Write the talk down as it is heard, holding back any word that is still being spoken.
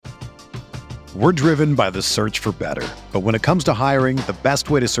We're driven by the search for better. But when it comes to hiring, the best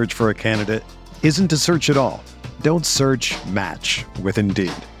way to search for a candidate isn't to search at all. Don't search, match with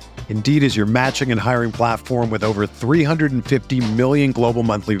Indeed. Indeed is your matching and hiring platform with over 350 million global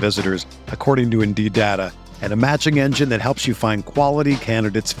monthly visitors, according to Indeed data, and a matching engine that helps you find quality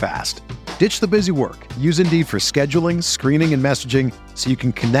candidates fast. Ditch the busy work. Use Indeed for scheduling, screening, and messaging so you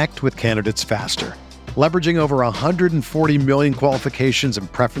can connect with candidates faster. Leveraging over 140 million qualifications and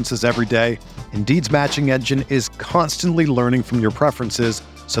preferences every day, Indeed's matching engine is constantly learning from your preferences,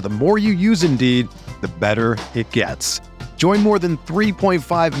 so the more you use Indeed, the better it gets. Join more than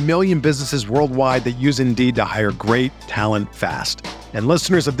 3.5 million businesses worldwide that use Indeed to hire great talent fast. And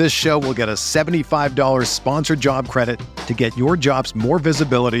listeners of this show will get a $75 sponsored job credit to get your jobs more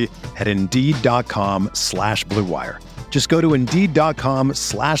visibility at Indeed.com/Blue Wire. Just go to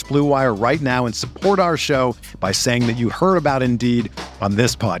Indeed.com/Blue Wire right now and support our show by saying that you heard about Indeed on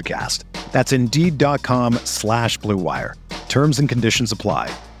this podcast. That's Indeed.com/Blue Wire. Terms and conditions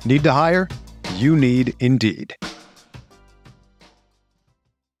apply. Need to hire? You need Indeed.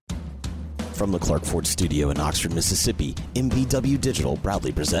 From the Clark Ford Studio in Oxford, Mississippi, MVW Digital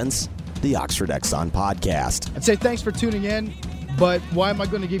proudly presents the Oxford Exxon Podcast. I'd say thanks for tuning in, but why am I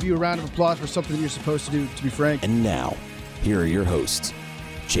going to give you a round of applause for something that you're supposed to do, to be frank? And now, here are your hosts,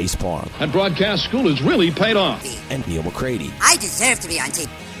 Chase Parham. And broadcast school has really paid off. And Neil McCready. I deserve to be on TV.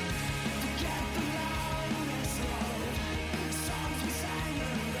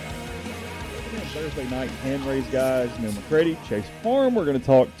 Thursday night hand raise guys, Neil McCready, Chase Parham. We're going to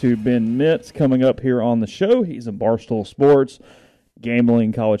talk to Ben Mintz coming up here on the show. He's in Barstool Sports,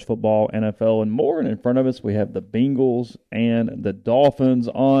 gambling, college football, NFL, and more. And in front of us, we have the Bengals and the Dolphins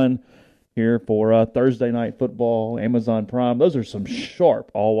on here for Thursday night football, Amazon Prime. Those are some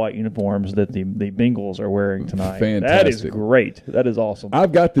sharp all-white uniforms that the Bengals are wearing tonight. Fantastic. That is great. That is awesome.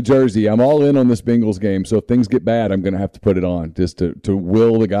 I've got the jersey. I'm all in on this Bengals game, so if things get bad, I'm going to have to put it on just to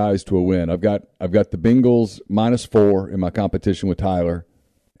will the guys to a win. I've got the Bengals -4 in my competition with Tyler,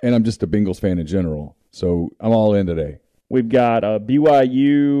 and I'm just a Bengals fan in general, so I'm all in today. We've got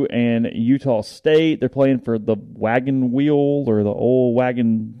BYU and Utah State. They're playing for the wagon wheel or the old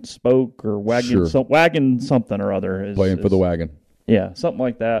wagon spoke or wagon wagon something or other. Playing for the wagon. Yeah, something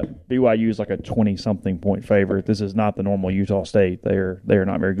like that. BYU is like a 20-something point favorite. This is not the normal Utah State. They are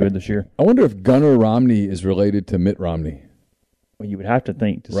not very good this year. I wonder if Gunnar Romney is related to Mitt Romney. Well, you would have to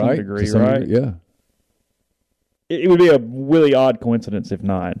think to some degree, to some right? degree, yeah. It would be a really odd coincidence if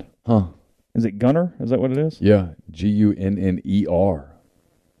not. Huh. Is it Gunner? Is that what it is? Yeah, Gunner.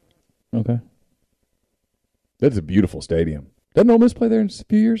 Okay. That's a beautiful stadium. Doesn't Ole Miss play there in a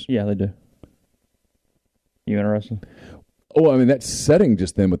few years? Yeah, they do. You interested? Oh, I mean, that setting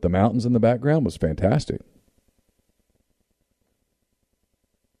just then with the mountains in the background was fantastic.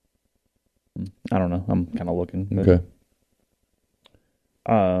 I don't know. I'm kind of looking. Okay.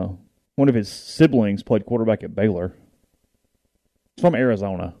 One of his siblings played quarterback at Baylor. He's from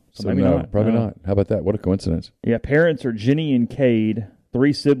Arizona. So maybe no, not. Probably not. How about that? What a coincidence. Yeah, parents are Jenny and Cade.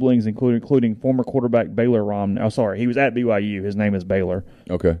 3 siblings, including former quarterback Baylor Romney. Oh, sorry, he was at BYU. His name is Baylor.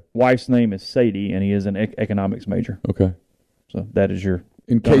 Okay. Wife's name is Sadie, and he is an economics major. Okay. So that is your.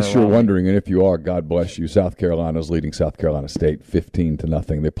 In case you're wondering, and if you are, God bless you, South Carolina's leading South Carolina State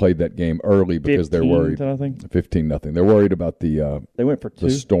 15-0. They played that game early because they're worried. 15-0? 15-0. They're worried about the. They went for 2.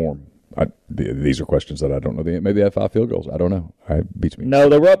 The storm. These are questions that I don't know. Maybe they had 5 field goals. I don't know. It beats me. No,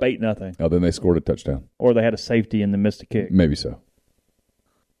 they were up 8-0. Oh, then they scored a touchdown. Or they had a safety and then missed a kick. Maybe so.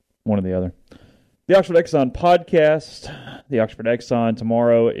 One or the other. The Oxford Exxon podcast. The Oxford Exxon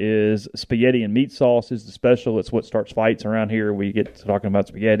tomorrow is spaghetti and meat sauce is the special. It's what starts fights around here. We get to talking about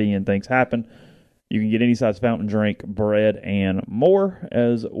spaghetti and things happen. You can get any size fountain drink, bread, and more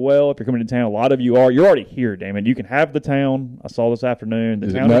as well. If you're coming to town, a lot of you are. You're already here, damn it. You can have the town. I saw this afternoon.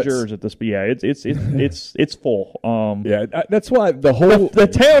 The town is yours at this. Yeah, it's full. Yeah, that's why the whole the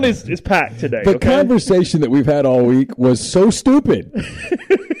town is packed today. The conversation that we've had all week was so stupid.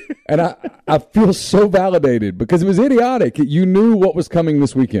 And I feel so validated because it was idiotic. You knew what was coming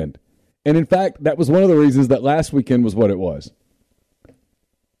this weekend. And in fact, that was one of the reasons that last weekend was what it was.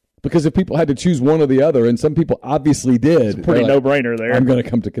 Because if people had to choose one or the other, and some people obviously did. It's a pretty no-brainer there. I'm going to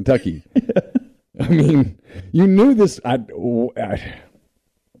come to Kentucky. I mean, you knew this. Go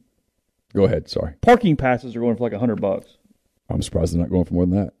ahead, sorry. Parking passes are going for like $100. I'm surprised they're not going for more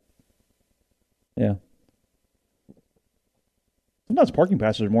than that. Yeah. Sometimes parking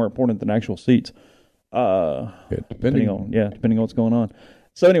passes are more important than actual seats. Depending on what's going on.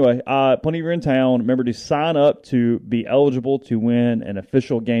 So anyway, plenty of you in town. Remember to sign up to be eligible to win an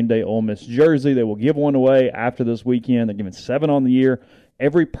official Game Day Ole Miss jersey. They will give one away after this weekend. They're giving 7 on the year,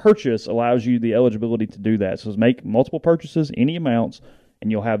 every purchase allows you the eligibility to do that. So make multiple purchases, any amounts, and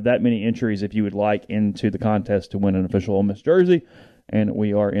you'll have that many entries if you would like into the contest to win an official Ole Miss jersey. And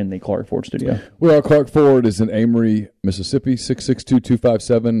we are in the Clark Ford studio. Well, Clark Ford is in Amory, Mississippi.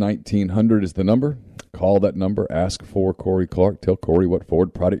 662-257-1900 is the number. Call that number. Ask for Corey Clark. Tell Corey what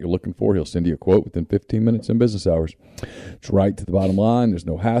Ford product you're looking for. He'll send you a quote within 15 minutes in business hours. It's right to the bottom line. There's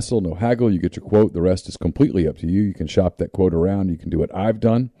no hassle, no haggle. You get your quote. The rest is completely up to you. You can shop that quote around. You can do what I've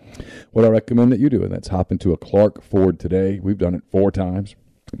done, what I recommend that you do, and that's hop into a Clark Ford today. We've done it 4 times.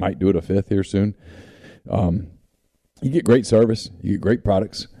 Might do it a 5th here soon. You get great service. You get great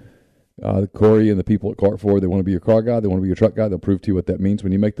products. Corey and the people at Clark Ford, they want to be your car guy. They want to be your truck guy. They'll prove to you what that means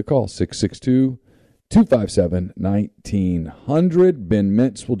when you make the call. 662-257-1900. Ben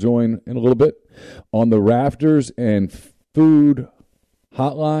Mintz will join in a little bit on the Rafters and Food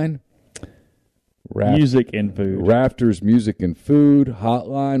Hotline. Music and food. Rafters, music and food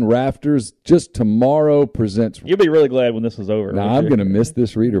hotline. Rafters just tomorrow presents. You'll be really glad when this is over. Now I'm going to miss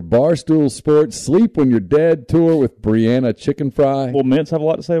this reader. Barstool Sports Sleep When You're Dead tour with Brianna Chicken Fry. Will Mintz have a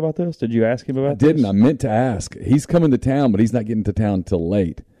lot to say about this? Did you ask him about this? I didn't. I meant to ask. He's coming to town, but he's not getting to town till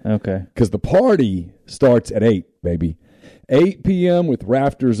late. Okay. Because the party starts at 8, baby. 8 p.m. with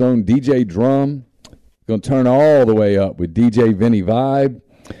Rafters' own DJ Drum. Going to turn all the way up with DJ Vinny Vibe.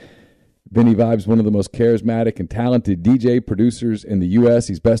 Vinny Vibe's one of the most charismatic and talented DJ producers in the U.S.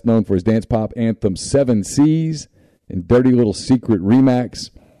 He's best known for his dance pop anthem 7 C's and Dirty Little Secret Remax.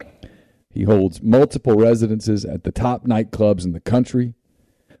 He holds multiple residences at the top nightclubs in the country.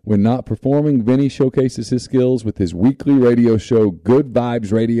 When not performing, Vinny showcases his skills with his weekly radio show Good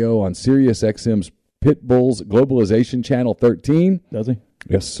Vibes Radio on Sirius XM's Pitbull's Globalization Channel 13. Does he?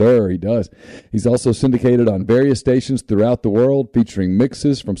 Yes, sir, he does. He's also syndicated on various stations throughout the world, featuring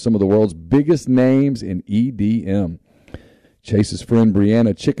mixes from some of the world's biggest names in EDM. Chase's friend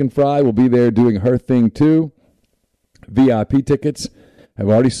Brianna Chicken Fry will be there doing her thing, too. VIP tickets have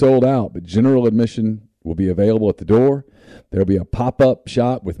already sold out, but general admission will be available at the door. There will be a pop-up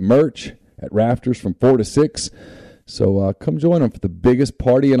shop with merch at Rafters from 4 to 6. So come join them for the biggest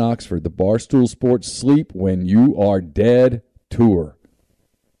party in Oxford, the Barstool Sports Sleep When You Are Dead tour.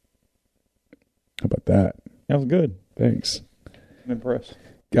 How about that? That was good. Thanks. I'm impressed.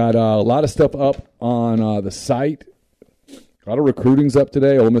 Got a lot of stuff up on the site. A lot of recruiting's up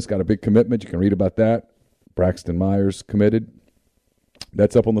today. Ole Miss got a big commitment. You can read about that. Braxton Myers committed.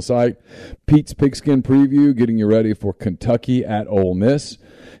 That's up on the site. Pete's Pigskin Preview, getting you ready for Kentucky at Ole Miss,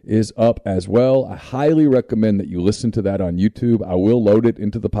 is up as well. I highly recommend that you listen to that on YouTube. I will load it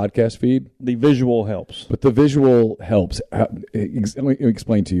into the podcast feed. The visual helps. But the visual helps. Let me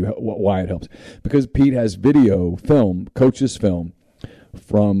explain to you why it helps. Because Pete has video film, coaches film,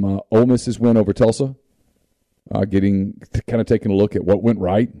 from Ole Miss's win over Tulsa, taking a look at what went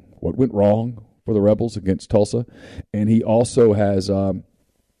right, what went wrong for the Rebels against Tulsa. And he also has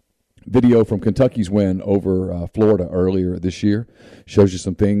video from Kentucky's win over Florida earlier this year. Shows you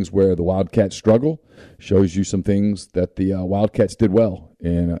some things where the Wildcats struggle. Shows you some things that the Wildcats did well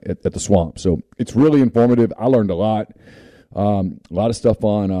at the Swamp. So it's really informative. I learned a lot. A lot of stuff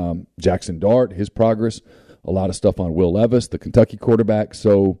on Jackson Dart, his progress. A lot of stuff on Will Levis, the Kentucky quarterback.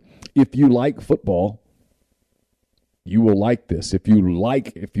 So if you like football, you will like this. If you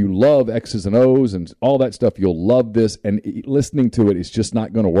love X's and O's and all that stuff, you'll love this. And listening to it is just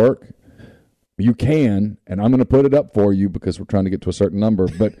not going to work. You can, and I'm going to put it up for you because we're trying to get to a certain number.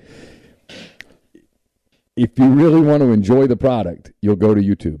 But if you really want to enjoy the product, you'll go to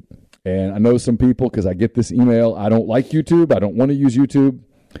YouTube. And I know some people, because I get this email, I don't like YouTube. I don't want to use YouTube.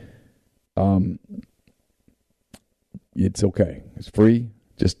 It's okay. It's free.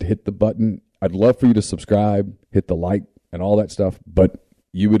 Just hit the button. I'd love for you to subscribe, hit the like, and all that stuff, but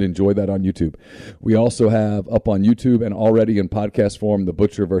you would enjoy that on YouTube. We also have up on YouTube and already in podcast form, The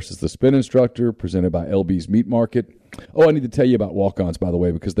Butcher versus the Spin Instructor, presented by LB's Meat Market. Oh, I need to tell you about Walk-Ons, by the way,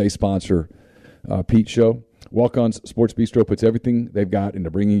 because they sponsor Pete's show. Walk-Ons Sports Bistro puts everything they've got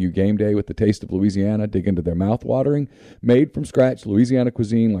into bringing you game day with the taste of Louisiana. Dig into their mouth-watering, made-from-scratch Louisiana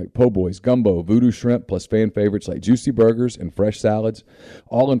cuisine like po' boys, gumbo, voodoo shrimp, plus fan favorites like juicy burgers and fresh salads,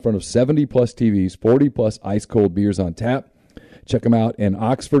 all in front of 70-plus TVs, 40-plus ice-cold beers on tap. Check them out in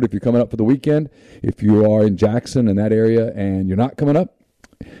Oxford if you're coming up for the weekend. If you are in Jackson in that area and you're not coming up,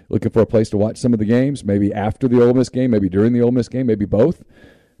 looking for a place to watch some of the games, maybe after the Ole Miss game, maybe during the Ole Miss game, maybe both,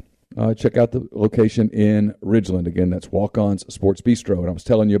 check out the location in Ridgeland. Again, that's Walk-On's Sports Bistro. And I was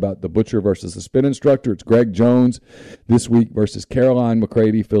telling you about The Butcher versus the Spin Instructor. It's Greg Jones this week versus Caroline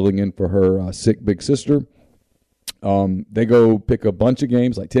McCready, filling in for her sick big sister. They go pick a bunch of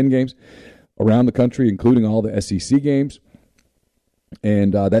games, like 10 games, around the country, including all the SEC games.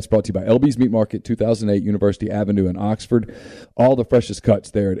 And that's brought to you by LB's Meat Market, 2008 University Avenue in Oxford. All the freshest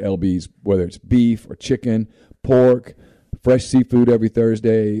cuts there at LB's, whether it's beef or chicken, pork, fresh seafood every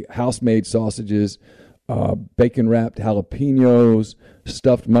Thursday, house-made sausages, bacon-wrapped jalapenos,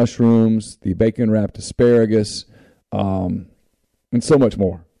 stuffed mushrooms, the bacon-wrapped asparagus, and so much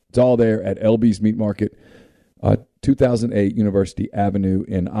more. It's all there at LB's Meat Market, 2008 University Avenue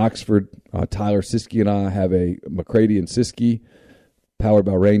in Oxford. Tyler Siskey and I have a McCready and Siskey powered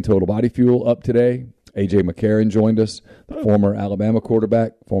by Rain Total Body Fuel up today. A.J. McCarron joined us, the former Alabama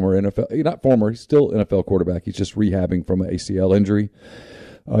quarterback, former NFL, not former, he's still NFL quarterback. He's just rehabbing from an ACL injury.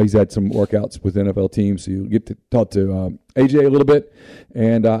 He's had some workouts with NFL teams, so you'll get to talk to A.J. a little bit.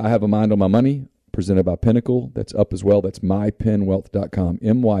 And I have a Mind on My Money presented by Pinnacle. That's up as well. That's mypinwealth.com,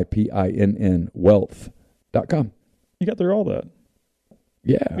 MYPINN wealth.com. You got through all that.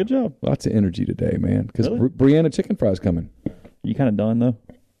 Yeah. Good job. Lots of energy today, man, because Really? Brianna Chicken Fry's coming. You kind of done, though?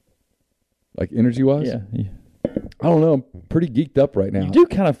 Like energy-wise? Yeah. I don't know. I'm pretty geeked up right now. You do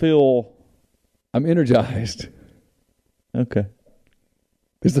kind of feel... I'm energized. Okay.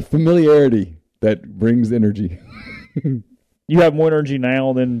 There's a familiarity that brings energy. You have more energy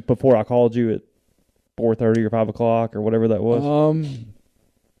now than before I called you at 4:30 or 5 o'clock or whatever that was?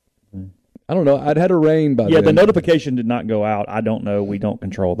 I don't know. I'd had a rain by then. Yeah, the notification did not go out. I don't know. We don't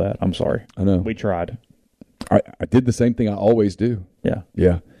control that. I'm sorry. I know. We tried. I did the same thing I always do. Yeah.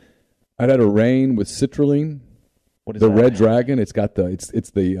 Yeah. I'd had a rain with citrulline. What is The that? Red Dragon. It's got the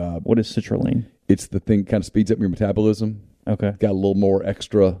What is citrulline? it's the thing kind of speeds up your metabolism. Okay. Got a little more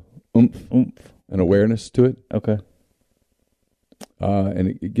extra oomph and awareness to it. Okay. And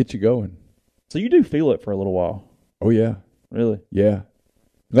it gets you going. So you do feel it for a little while. Oh yeah. Really? Yeah.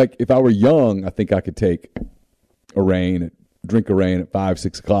 Like if I were young, I think I could take drink a rain at 5,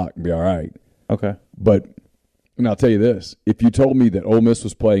 6 o'clock and be all right. Okay. But, and I'll tell you this, if you told me that Ole Miss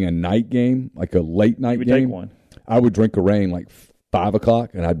was playing a night game, like a late night You would game, take one. I would drink a rain like 5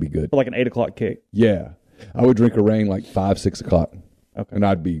 o'clock and I'd be good. For like an 8 o'clock kick. Yeah. I would drink a rain like 5, 6 o'clock. Okay. And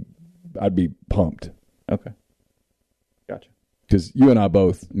I'd be pumped. Okay. Gotcha. Because you and I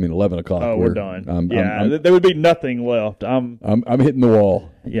both, 11 o'clock. Oh, we're done. I'm there would be nothing left. I'm hitting the wall.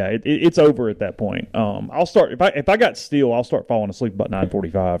 Yeah, it's over at that point. I'll start if I got steel, I'll start falling asleep about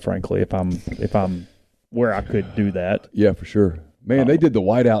 9:45. Frankly, if I'm where I could do that. Yeah, for sure. Man, they did the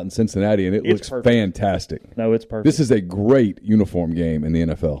whiteout in Cincinnati, and it looks perfect. fantastic. No, it's perfect. This is a great uniform game in the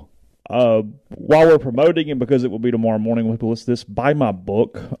NFL. While we're promoting it, because it will be tomorrow morning, we'll list this. Buy my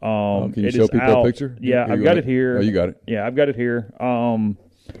book. Can you it show is people out. a picture? Yeah, I've got it here. Oh, you got it. Yeah, I've got it here.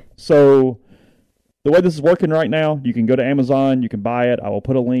 So the way this is working right now, you can go to Amazon, you can buy it. I will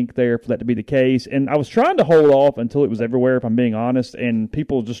put a link there for that to be the case. And I was trying to hold off until it was everywhere, if I'm being honest, and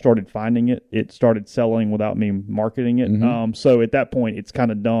people just started finding it. It started selling without me marketing it. Mm-hmm. So at that point, it's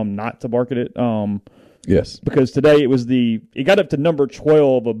kind of dumb not to market it. Yes. Because today it got up to number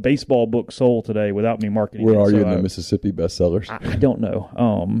 12 of baseball books sold today without me marketing it. Where are So you in the Mississippi bestsellers? I don't know.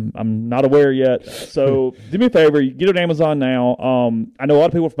 I'm not aware yet. So do me a favor. You get it on Amazon now. I know a lot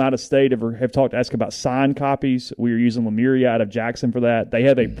of people from out of state have talked to ask about signed copies. We are using Lemuria out of Jackson for that. They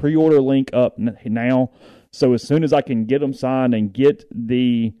have a pre-order link up now. So as soon as I can get them signed and get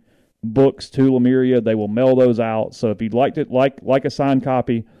the books to Lemuria, they will mail those out. So if you'd like a signed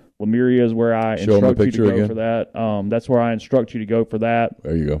copy, Lemuria is where I Show them a instruct you to picture go again. for that. That's where I instruct you to go for that.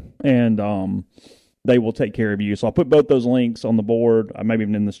 There you go. And they will take care of you. So I'll put both those links on the board. I maybe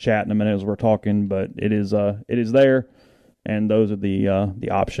even in this chat in a minute as we're talking, but it is there, and those are the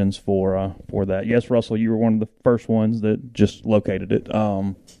options for that. Yes, Russell, you were one of the first ones that just located it.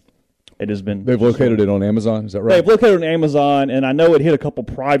 It has been. They've located it on Amazon. Is that right? They've located it on Amazon, and I know it hit a couple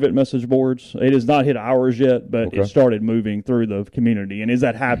private message boards. It has not hit ours yet, but Okay. it started moving through the community. And as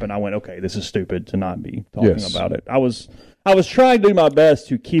that happened, I went, okay, this is stupid to not be talking Yes. about it. I was trying to do my best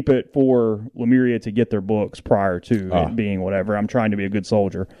to keep it for Lemuria to get their books prior to it being whatever. I'm trying to be a good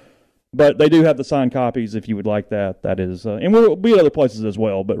soldier. But they do have the signed copies if you would like that. That is, and we'll be at other places as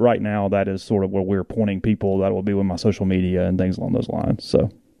well. But right now, that is sort of where we're pointing people. That will be with my social media and things along those lines.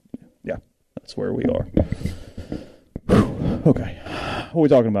 So, yeah, that's where we are. Whew. Okay, what are we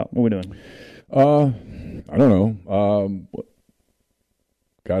talking about? What are we doing? I don't know.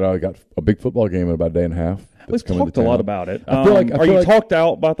 Got a big football game in about a day and a half. We've talked a lot about it. I feel Are you like- talked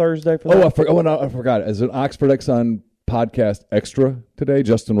out by Thursday for that? I forgot. As an Oxford Exxon podcast extra today,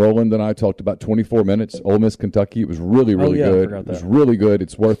 Justin Rowland and I talked about 24 minutes, Ole Miss, Kentucky. It was really, really yeah, I good. forgot It was that. really good.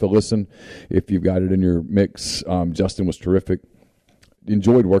 It's worth a listen if you've got it in your mix. Justin was terrific.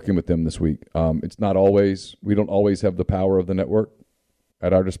 Enjoyed working with them this week. It's not always, we don't always have the power of the network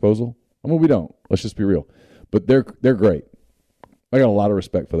at our disposal. I mean, we don't. Let's just be real. But they're great. I got a lot of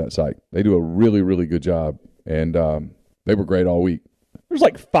respect for that site. They do a really, really good job, and they were great all week. There's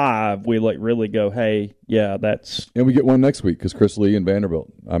like 5 we like really go, hey, yeah, that's... And we get one next week because Chris Lee and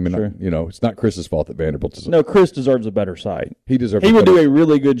Vanderbilt. I mean, Sure. It's not Chris's fault that Vanderbilt is. No, Chris deserves a better site. He deserves. He would do a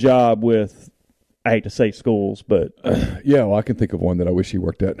really good job with, I hate to say schools, but... Yeah, well, I can think of one that I wish he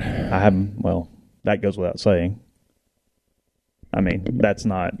worked at. I haven't, well, that goes without saying. I mean, that's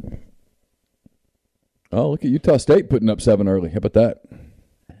not... Oh, look at Utah State putting up 7 early. How about that?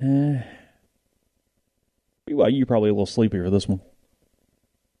 Well, you're probably a little sleepy for this one.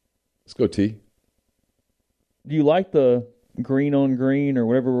 Let's go T. Do you like the green on green or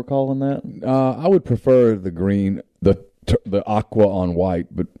whatever we're calling that? I would prefer the green, the aqua on white,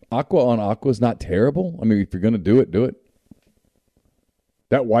 but aqua on aqua is not terrible. I mean, if you're going to do it, do it.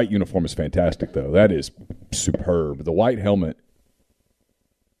 That white uniform is fantastic, though. That is superb. The white helmet,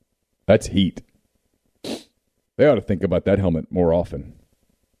 that's heat. They ought to think about that helmet more often.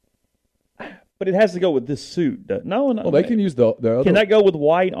 But it has to go with this suit. No. Well, they can use the other. Can that go with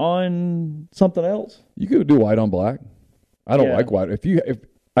white on something else? You could do white on black. I don't Yeah. like white.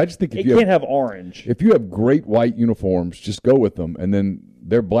 I just think It can't have orange. if you have great white uniforms, just go with them. And then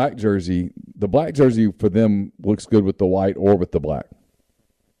their black jersey, the black jersey for them looks good with the white or with the black.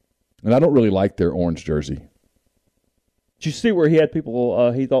 And I don't really like their orange jersey. Did you see where he had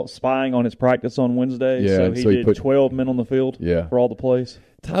people he thought spying on his practice on Wednesday? Yeah, so he did 12 men on the field for all the plays.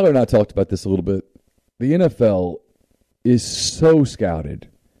 Tyler and I talked about this a little bit. The NFL is so scouted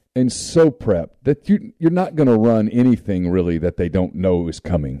and so prepped that you're not going to run anything really that they don't know is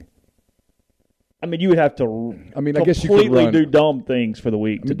coming. I mean, you would have to I guess you could completely run, do dumb things for the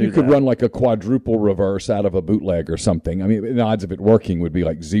week to do you could that. run like a quadruple reverse out of a bootleg or something. I mean, the odds of it working would be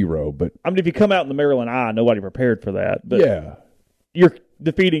like 0, but I mean, if you come out in the Maryland Eye, nobody prepared for that. But yeah. you're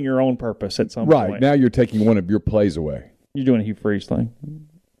defeating your own purpose at some point. Right. Now you're taking one of your plays away. You're doing a Hugh Freeze thing.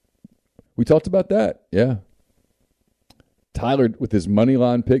 We talked about that. Yeah. Tyler, with his money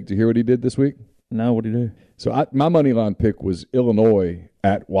line pick, did you hear what he did this week? No, what do you do? So my money line pick was Illinois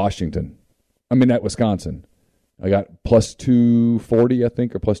at Washington. At Wisconsin. I got plus 240, I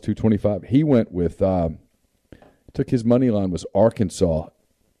think, or plus 225. He went with, took his money line was Arkansas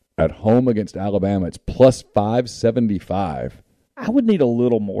at home against Alabama. It's plus 575. I would need a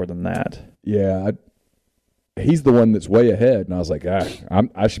little more than that. Yeah, he's the one that's way ahead, and I was like,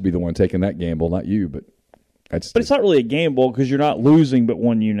 I should be the one taking that gamble, not you. But it's not really a gamble because you're not losing but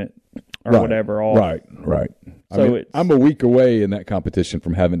one unit or whatever. Right. So I'm a week away in that competition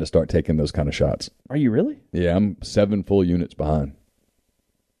from having to start taking those kind of shots. Are you really? Yeah, I'm 7 full units behind.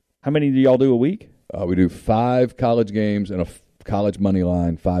 How many do y'all do a week? We do 5 college games and a college money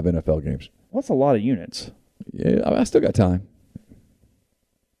line, 5 NFL games. Well, that's a lot of units. Yeah, I still got time.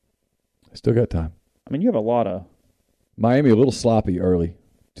 I mean, you have a lot of... Miami a little sloppy early.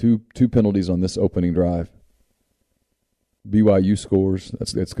 Two penalties on this opening drive. BYU scores.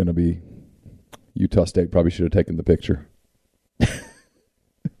 That's going to be... Utah State probably should have taken the picture.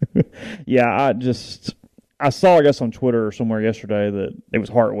 Yeah, I saw, I guess, on Twitter or somewhere yesterday that it was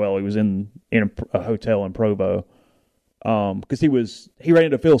Hartwell. He was in a hotel in Provo because he ran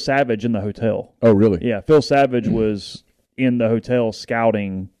into Phil Savage in the hotel. Oh, really? Yeah, Phil Savage was in the hotel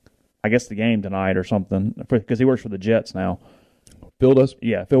scouting, I guess, the game tonight or something because he works for the Jets now. Phil does?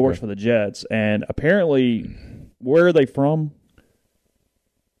 Yeah, Phil works for the Jets, and apparently, where are they from?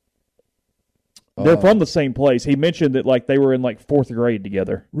 They're from the same place. He mentioned that they were in 4th grade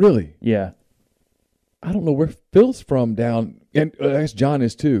together. Really? Yeah. I don't know where Phil's from down, and I guess John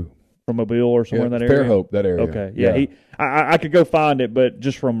is too. From Mobile or somewhere in that area? Fairhope, that area. Okay, yeah. I could go find it, but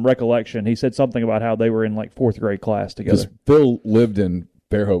just from recollection, he said something about how they were in 4th grade class together. Because Phil lived in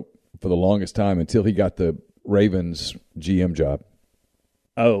Fairhope for the longest time until he got the Ravens GM job.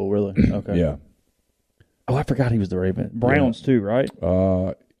 Oh, really? Okay. Yeah. Oh, I forgot he was the Ravens. Browns too, right?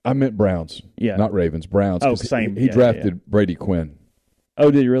 I meant Browns. Yeah. Not Ravens. Browns. Oh, same. He drafted Brady Quinn.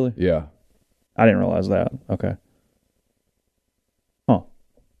 Oh, did he really? Yeah. I didn't realize that. Okay. Huh.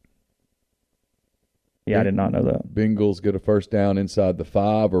 Yeah, I did not know that. Bengals get a first down inside the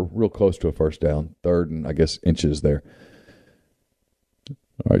 5 or real close to a first down. 3rd and, I guess, inches there.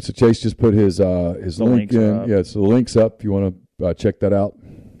 All right, so Chase just put his link in. Yeah, so the link's up if you want to check that out.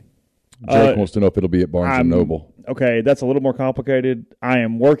 Jake wants to know if it'll be at Barnes & Noble. Okay, that's a little more complicated. I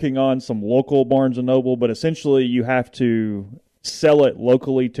am working on some local Barnes & Noble, but essentially you have to sell it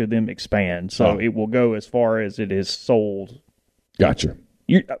locally to them expand. So it will go as far as it is sold. Gotcha.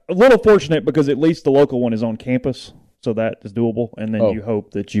 You're a little fortunate because at least the local one is on campus, so that is doable. And then you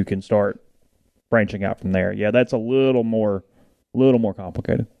hope that you can start branching out from there. Yeah, that's a little more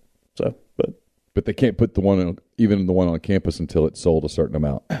complicated. So, but But they can't put the one on campus until it's sold a certain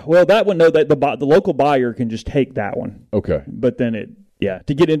amount. Well, that one, no, that the local buyer can just take that one. Okay. But then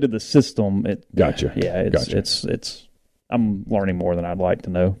to get into the system, Gotcha. Yeah, it's. I'm learning more than I'd like to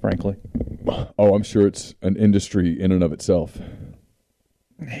know, frankly. Oh, I'm sure it's an industry in and of itself.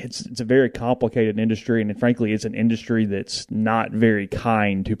 It's a very complicated industry, and frankly, it's an industry that's not very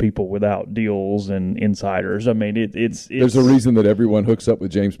kind to people without deals and insiders. I mean, it's there's a reason that everyone hooks up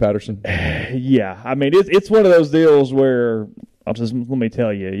with James Patterson. Yeah, I mean, it's one of those deals where let me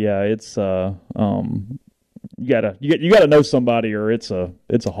tell you, yeah, it's you gotta know somebody, or it's a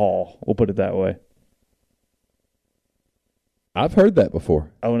haul. We'll put it that way. I've heard that before.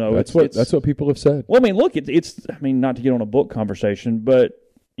 Oh no, that's what people have said. Well, I mean, look, it's I mean, not to get on a book conversation, but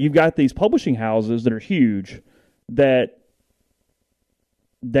you've got these publishing houses that are huge that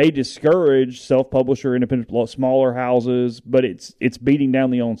they discourage self-publisher, independent, smaller houses, but it's beating down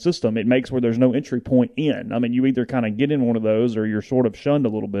the own system. It makes where there's no entry point in. I mean, you either kind of get in one of those or you're sort of shunned a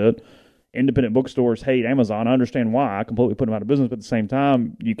little bit. Independent bookstores hate Amazon. I understand why. I completely put them out of business, but at the same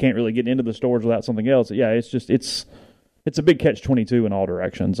time, you can't really get into the stores without something else. Yeah, it's a big catch-22 in all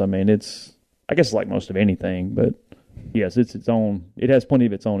directions. I mean, I guess like most of anything, but yes, it's its own. It has plenty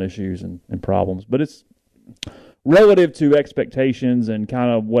of its own issues and problems, but it's relative to expectations and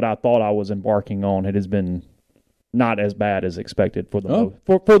kind of what I thought I was embarking on. It has been not as bad as expected for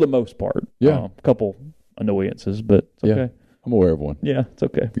the most part. Yeah, a couple annoyances, but it's okay. Yeah, I'm aware of one. Yeah, it's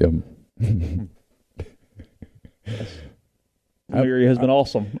okay. Yeah. Leary has been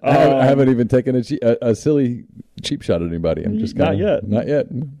awesome. I haven't even taken a silly cheap shot at anybody. I'm just not yet.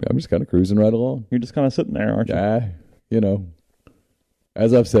 I'm just kind of cruising right along. You're just kind of sitting there, aren't you?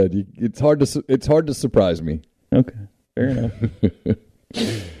 As I've said, it's hard to surprise me. Okay, fair enough.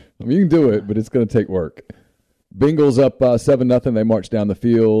 I mean, you can do it, but it's going to take work. Bengals up 7-0. They marched down the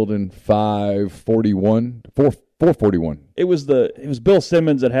field in 441. It was Bill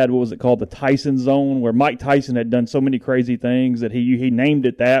Simmons that had, what was it called, the Tyson zone, where Mike Tyson had done so many crazy things that he named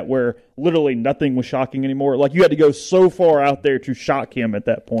it that, where literally nothing was shocking anymore. Like, you had to go so far out there to shock him at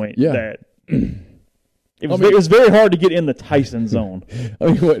that point. Yeah. That it was very hard to get in the Tyson zone. I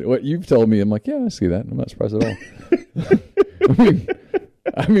mean, what you've told me, I'm like, yeah, I see that. I'm not surprised at all.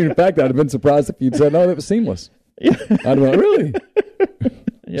 I mean, in fact, I'd have been surprised if you'd said, no, that was seamless. Yeah. I'd have been like, really?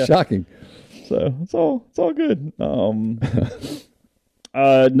 Yeah. Shocking. So it's all good. No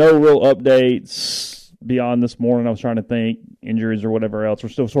real updates beyond this morning. I was trying to think injuries or whatever else. We're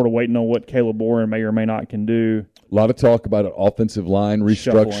still sort of waiting on what Caleb Boren may or may not can do. A lot of talk about an offensive line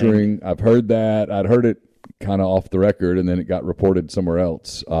restructuring. Shuffling. I've heard that. I'd heard it kind of off the record, and then it got reported somewhere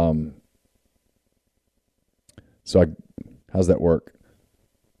else. How's that work?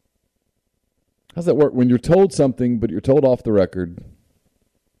 How's that work when you're told something, but you're told off the record?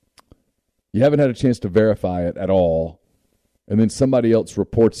 You haven't had a chance to verify it at all, and then somebody else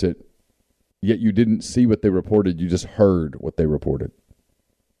reports it, yet you didn't see what they reported. You just heard what they reported.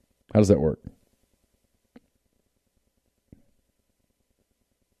 How does that work?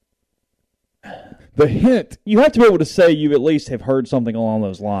 The hint... You have to be able to say you at least have heard something along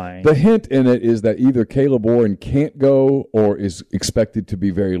those lines. The hint in it is that either Caleb Boren can't go or is expected to be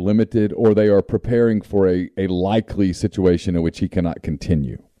very limited, or they are preparing for a likely situation in which he cannot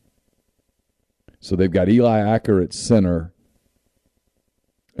continue. So they've got Eli Acker at center.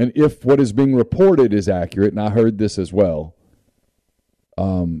 And if what is being reported is accurate, and I heard this as well,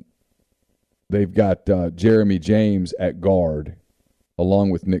 they've got Jeremy James at guard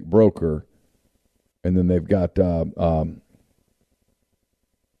along with Nick Broker. And then they've got Jaden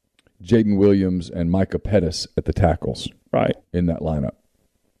Williams and Micah Pettis at the tackles. Right. In that lineup.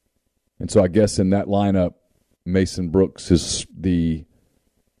 And so I guess in that lineup, Mason Brooks is the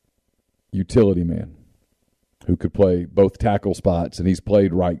utility man who could play both tackle spots, and he's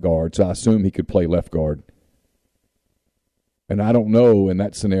played right guard, so I assume he could play left guard. And I don't know in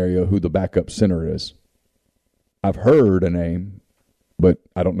that scenario who the backup center is. I've heard a name, but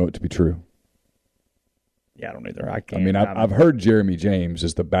I don't know it to be true. Yeah, I don't either. I've heard Jeremy James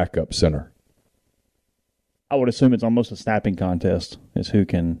is the backup center. I would assume it's almost a snapping contest is who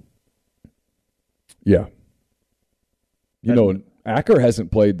can. Yeah. Acker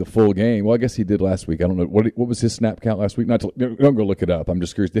hasn't played the full game. Well, I guess he did last week. I don't know. What was his snap count last week? Don't go look it up. I'm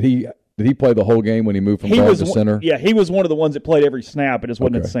just curious. Did he play the whole game when he moved from guard to center? Yeah, he was one of the ones that played every snap. It just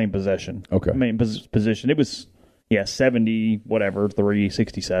wasn't at the same possession. Okay. I mean, position. It was, 70, whatever,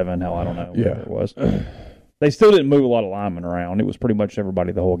 367. Hell, I don't know. Whatever it was. They still didn't move a lot of linemen around. It was pretty much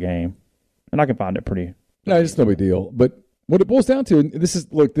everybody the whole game. And I can find it pretty. No, it's no big deal. But what it boils down to, and this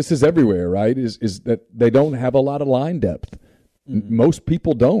is everywhere, right, is that they don't have a lot of line depth. Mm-hmm. Most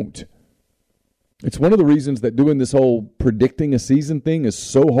people don't. It's one of the reasons that doing this whole predicting a season thing is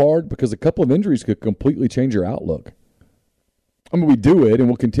so hard, because a couple of injuries could completely change your outlook. I mean, we do it and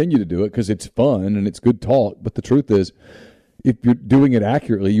we'll continue to do it because it's fun and it's good talk. But the truth is, if you're doing it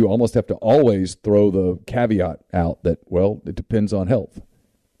accurately, you almost have to always throw the caveat out that, well, it depends on health.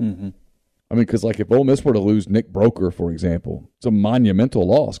 Mm-hmm. I mean, because like if Ole Miss were to lose Nick Broker, for example, it's a monumental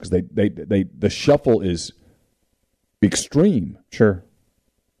loss because the shuffle is extreme. Sure.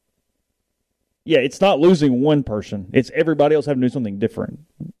 Yeah, it's not losing one person. It's everybody else having to do something different.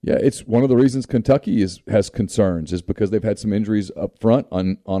 Yeah, it's one of the reasons Kentucky has concerns is because they've had some injuries up front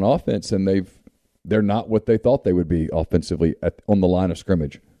on offense, and they're not what they thought they would be offensively on the line of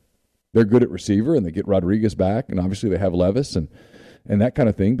scrimmage. They're good at receiver, and they get Rodriguez back, and obviously they have Levis and that kind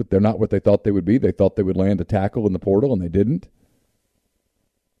of thing, but they're not what they thought they would be. They thought they would land a tackle in the portal, and they didn't.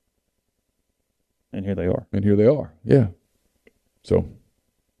 And here they are. Yeah. So...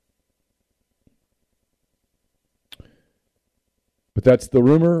 But that's the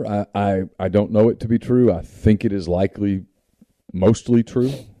rumor. I don't know it to be true. I think it is likely mostly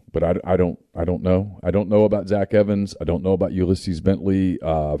true, but I don't know. I don't know about Zach Evans. I don't know about Ulysses Bentley.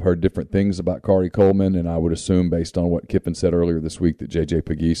 I've heard different things about Kari Coleman, and I would assume, based on what Kiffin said earlier this week, that J.J.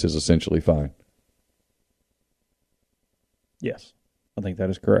 Pegues is essentially fine. Yes, I think that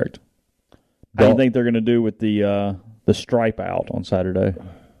is correct. How do you think they're going to do with the stripe out on Saturday?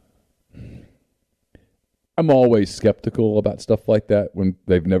 I'm always skeptical about stuff like that when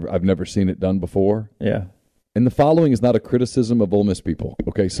I've never seen it done before. Yeah. And the following is not a criticism of Ole Miss people,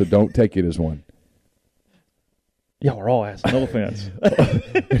 okay? So don't take it as one. Yeah, we're all asking. No offense.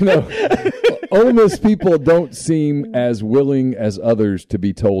 No, Ole Miss people don't seem as willing as others to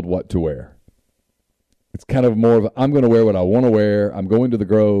be told what to wear. It's kind of more of I'm going to wear what I want to wear. I'm going to the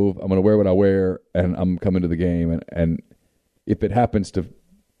Grove. I'm going to wear what I wear, and I'm coming to the game. And if it happens to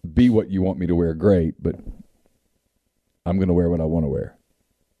be what you want me to wear, great, but I'm going to wear what I want to wear.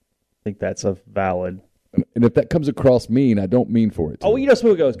 I think that's a valid. And if that comes across mean, I don't mean for it to. Oh, you know,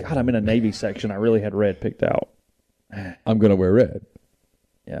 someone goes, God, I'm in a Navy section. I really had red picked out. I'm going to wear red.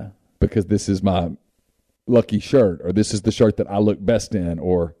 Yeah. Because this is my lucky shirt, or this is the shirt that I look best in,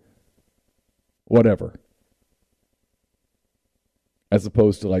 or whatever. As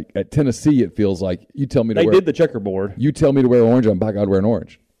opposed to, like, at Tennessee, it feels like you tell me to wear. They did the checkerboard. You tell me to wear orange, I'm back, I'd wear an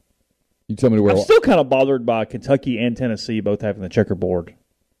orange. You tell me to wear. I'm still kind of bothered by Kentucky and Tennessee both having the checkerboard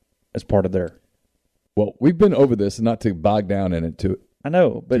as part of their. Well, we've been over this, and not to bog down in it too. I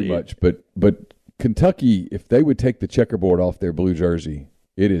know, but too much. But Kentucky, if they would take the checkerboard off their blue jersey,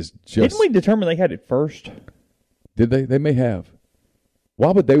 it is just. Didn't we determine they had it first? Did they? They may have.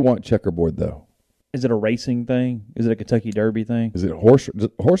 Why would they want checkerboard though? Is it a racing thing? Is it a Kentucky Derby thing? Is it horse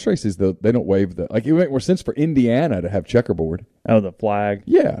races? Though they don't wave the like. It would make more sense for Indiana to have checkerboard. Oh, the flag.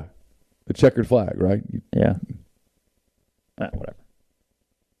 Yeah, the checkered flag, right? Yeah. Whatever.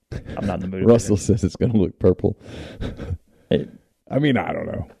 I'm not in the mood. Russell says it's going to look purple. I mean, I don't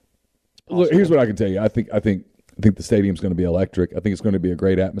know. Look, here's what I can tell you. I think the stadium's going to be electric. I think it's going to be a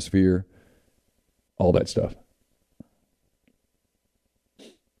great atmosphere. All that stuff.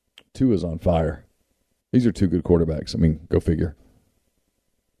 Tua's on fire. These are two good quarterbacks. I mean, go figure.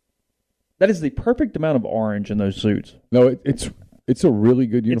 That is the perfect amount of orange in those suits. No, it's a really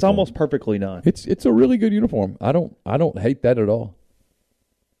good uniform. It's almost perfectly done. It's a really good uniform. I don't hate that at all.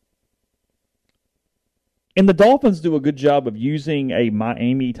 And the Dolphins do a good job of using a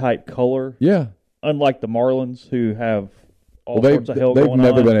Miami-type color. Yeah. Unlike the Marlins, who have all sorts of hell going on.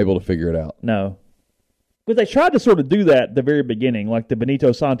 They've never been able to figure it out. No. But they tried to sort of do that at the very beginning, like the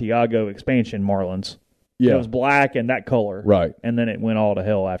Benito Santiago expansion Marlins. Yeah. It was black and that color. Right. And then it went all to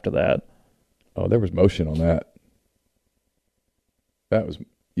hell after that. Oh, there was motion on that.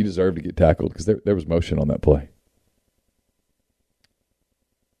 You deserved to get tackled because there was motion on that play.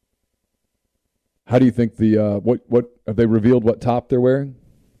 How do you think what have they revealed what top they're wearing?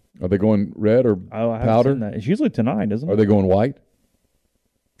 Are they going red or powder? That. It's usually tonight, isn't it? Are they going white?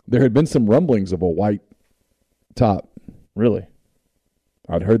 There had been some rumblings of a white top. Really?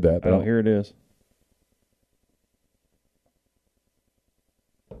 I'd heard that. Oh, here it is.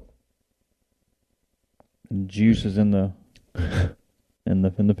 Juice is in the in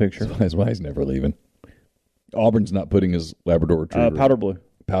the picture. That's why he's never leaving. Auburn's not putting his Labrador Retriever. Powder blue.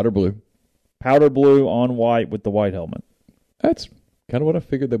 Powder blue. Powder blue on white with the white helmet. That's kind of what I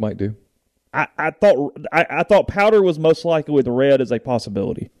figured they might do. I thought powder was most likely with red as a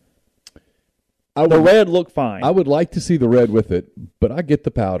possibility. The red looked fine. I would like to see the red with it, but I get the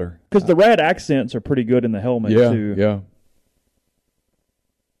powder. Because the red accents are pretty good in the helmet, too. Yeah.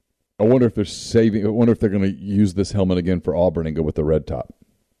 I wonder if they're going to use this helmet again for Auburn and go with the red top.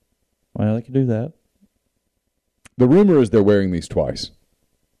 Well, they can do that. The rumor is they're wearing these twice.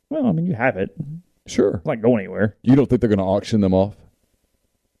 Well, I mean, you have it. Sure. It's not going anywhere. You don't think they're going to auction them off?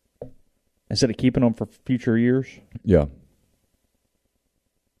 Instead of keeping them for future years? Yeah.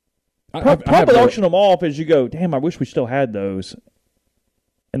 Probably auction them off as you go, damn, I wish we still had those.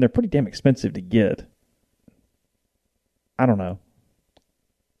 And they're pretty damn expensive to get. I don't know.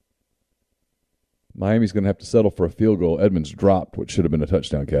 Miami's going to have to settle for a field goal. Edmonds dropped what should have been a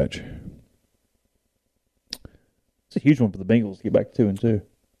touchdown catch. It's a huge one for the Bengals to get back to 2-2.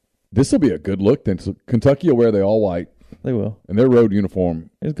 This will be a good look. Then so Kentucky will wear the all white. They will. And their road uniform.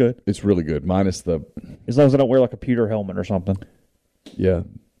 It's good. It's really good, minus the... As long as they don't wear like a pewter helmet or something. Yeah.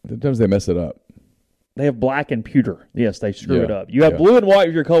 Sometimes they mess it up. They have black and pewter. Yes, they screw it Yeah. up. You have blue and white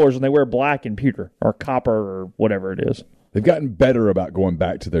with your colors, and they wear black and pewter, or copper, or whatever it is. They've gotten better about going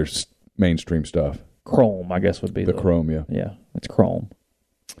back to their mainstream stuff. Chrome, I guess, would be the chrome, yeah. Yeah, it's chrome.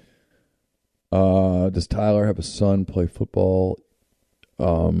 Does Tyler have a son play football?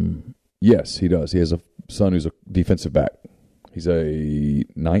 Yes, he does. He has a son who's a defensive back. He's a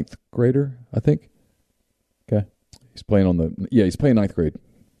 9th grader, I think. Okay. He's playing he's playing 9th grade.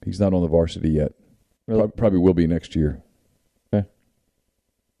 He's not on the varsity yet. Really? Probably will be next year. Okay.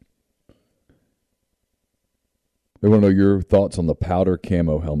 They want to know your thoughts on the powder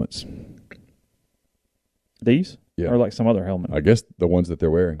camo helmets. These? Yeah. Or like some other helmet? I guess the ones that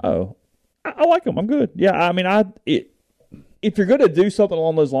they're wearing. Oh. I like them. I'm good. Yeah, I mean, if you're going to do something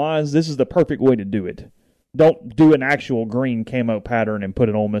along those lines, this is the perfect way to do it. Don't do an actual green camo pattern and put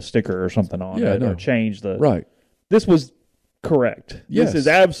an Ole Miss sticker or something on it or change the... Right. This was correct. Yes. This is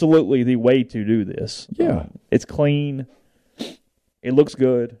absolutely the way to do this. Yeah. It's clean. It looks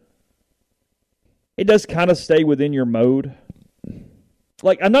good. It does kind of stay within your mode.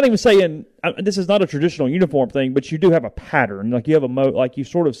 Like, I'm not even saying this is not a traditional uniform thing, but you do have a pattern. Like, you have a mode, like you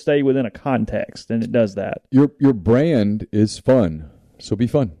sort of stay within a context, and it does that. Your brand is fun, so be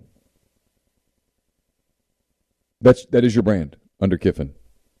fun. That is your brand under Kiffin.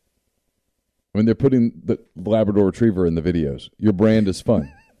 I mean, they're putting the Labrador Retriever in the videos. Your brand is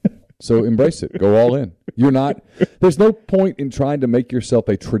fun. So embrace it. Go all in. There's no point in trying to make yourself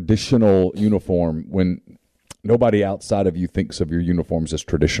a traditional uniform when nobody outside of you thinks of your uniforms as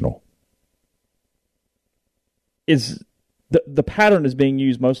traditional. Is the pattern is being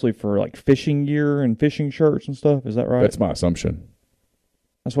used mostly for like fishing gear and fishing shirts and stuff? Is that right? That's my assumption.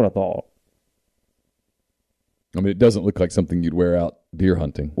 That's what I thought. I mean, it doesn't look like something you'd wear out deer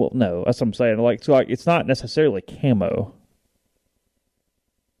hunting. Well, no, that's what I'm saying. Like, so it's not necessarily camo.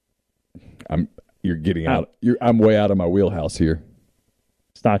 You're getting out. I'm way out of my wheelhouse here.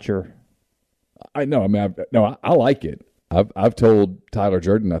 It's not your. I know. I mean, I like it. I've told Tyler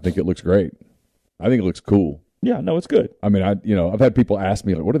Jordan I think it looks great. I think it looks cool. Yeah, no, it's good. I mean, I've had people ask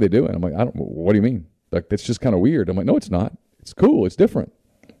me like, "What are they doing?" I'm like, What do you mean? Like, that's just kind of weird. I'm like, no, it's not. It's cool. It's different.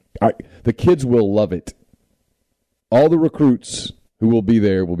 The kids will love it. All the recruits who will be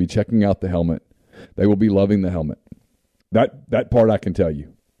there will be checking out the helmet. They will be loving the helmet. That part I can tell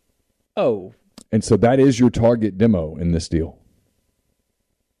you. Oh. And so that is your target demo in this deal.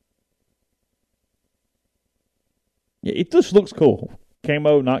 Yeah, it just looks cool.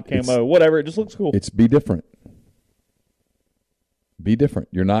 Camo, not camo, whatever. It just looks cool. It's be different. Be different.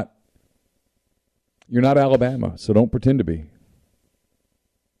 You're not Alabama, so don't pretend to be.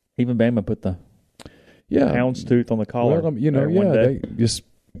 Even Bama put the houndstooth on the collar. Well, they just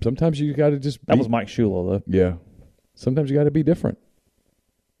sometimes you got to just. That was Mike Shula, though. Yeah, sometimes you got to be different.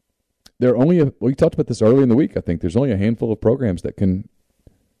 There are only we talked about this earlier in the week. I think there's only a handful of programs that can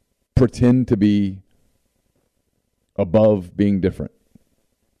pretend to be above being different.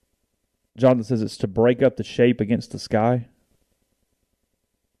 Jonathan says it's to break up the shape against the sky.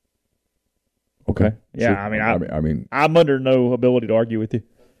 Okay. Yeah, sure. I mean, I'm under no ability to argue with you.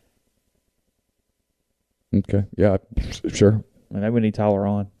 Okay. Yeah, sure. I mean, maybe we need Tyler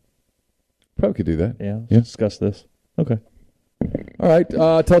on. Probably could do that. Yeah, let's discuss this. Okay. All right.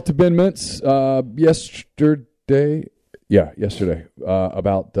 Talked to Ben Mintz yesterday. Yeah, yesterday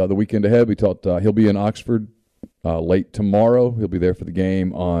about the weekend ahead. We talked. He'll be in Oxford late tomorrow. He'll be there for the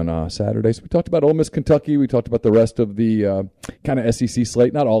game on Saturday. So we talked about Ole Miss, Kentucky. We talked about the rest of the kind of SEC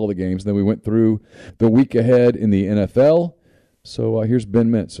slate, not all of the games. Then we went through the week ahead in the NFL. So here's Ben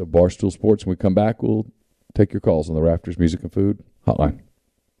Mintz of Barstool Sports. When we come back, we'll take your calls on the Rafters Music and Food Hotline.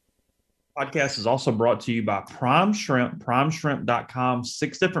 Podcast is also brought to you by Prime Shrimp, primeshrimp.com.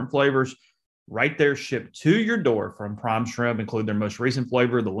 6 different flavors right there shipped to your door from Prime Shrimp, include their most recent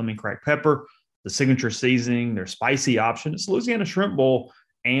flavor, the lemon cracked pepper, the signature seasoning, their spicy option. It's Louisiana Shrimp Bowl.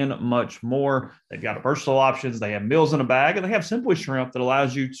 and much more. They've got versatile options. They have meals in a bag, and they have Simply Shrimp that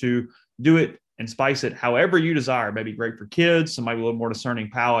allows you to do it and spice it however you desire. Maybe great for kids, somebody with a little more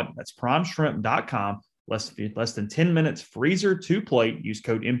discerning palate. That's primeshrimp.com. Less than 10 minutes, freezer to plate. Use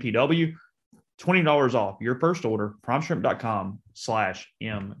code MPW. $20 off your first order,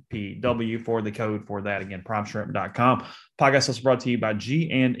 primeshrimp.com/MPW for the code for that. Again, primeshrimp.com. Podcast is brought to you by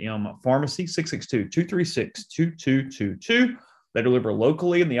G&M Pharmacy, 662-236-2222. They deliver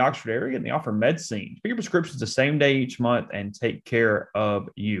locally in the Oxford area, and they offer medicine for your prescriptions the same day each month and take care of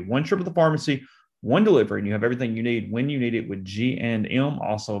you. One trip to the pharmacy, one delivery, and you have everything you need when you need it with G&M.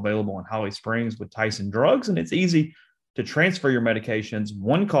 Also available in Holly Springs with Tyson Drugs, and it's easy to transfer your medications.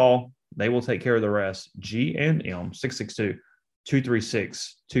 One call, they will take care of the rest. G&M,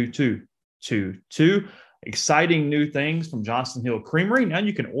 662-236-2222. Exciting new things from Johnston Hill Creamery. Now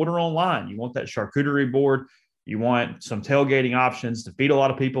you can order online. You want that charcuterie board. You want some tailgating options to feed a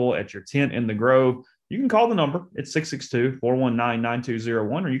lot of people at your tent in the Grove. You can call the number. It's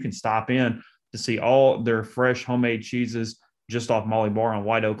 662-419-9201, or you can stop in to see all their fresh homemade cheeses just off Molly Bar on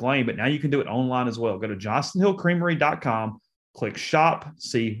White Oak Lane. But now you can do it online as well. Go to johnstonhillcreamery.com. Click shop,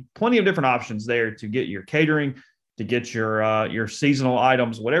 see plenty of different options there to get your catering, to get your seasonal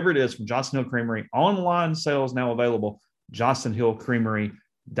items, whatever it is from Johnston Hill Creamery. Online sales now available,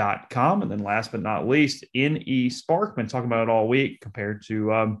 johnstonhillcreamery.com. And then last but not least, NE Spark. Been talking about it all week compared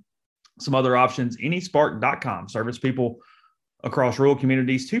to some other options. NESpark.com. Service people across rural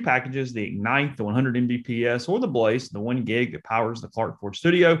communities. 2 packages, the Ignite, the 100 Mbps, or the Blaze, the 1 gig that powers the Clark Ford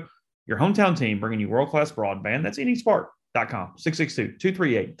studio. Your hometown team bringing you world-class broadband. That's NESpark.com.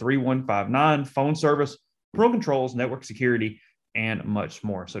 662-238-3159. Phone service, parental controls, network security, and much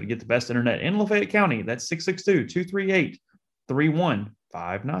more. So to get the best internet in Lafayette County, that's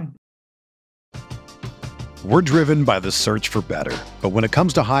 662-238-3159. We're driven by the search for better. But when it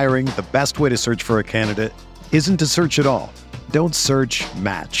comes to hiring, the best way to search for a candidate isn't to search at all. Don't search,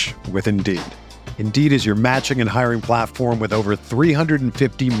 match with Indeed. Indeed is your matching and hiring platform with over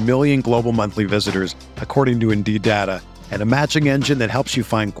 350 million global monthly visitors, according to Indeed data, and a matching engine that helps you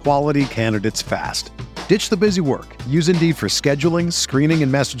find quality candidates fast. Ditch the busy work. Use Indeed for scheduling, screening,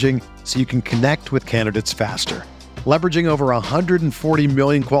 and messaging so you can connect with candidates faster. Leveraging over 140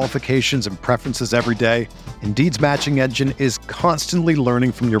 million qualifications and preferences every day, Indeed's matching engine is constantly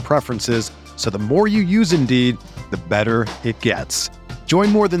learning from your preferences, so the more you use Indeed, the better it gets.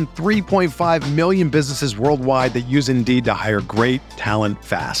 Join more than 3.5 million businesses worldwide that use Indeed to hire great talent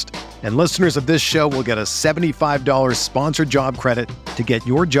fast. And listeners of this show will get a $75 sponsored job credit to get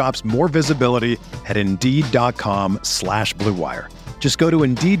your jobs more visibility at Indeed.com/Blue Wire. Just go to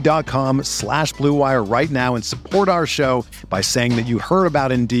Indeed.com/Blue Wire right now and support our show by saying that you heard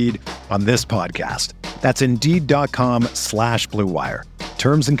about Indeed on this podcast. That's Indeed.com/Blue Wire.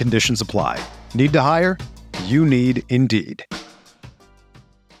 Terms and conditions apply. Need to hire? You need Indeed.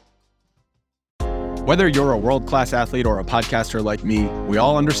 Whether you're a world-class athlete or a podcaster like me, we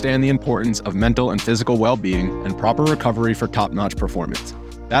all understand the importance of mental and physical well-being and proper recovery for top-notch performance.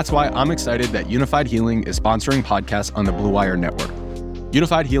 That's why I'm excited that Unified Healing is sponsoring podcasts on the Blue Wire Network.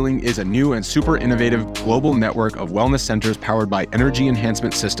 Unified Healing is a new and super innovative global network of wellness centers powered by Energy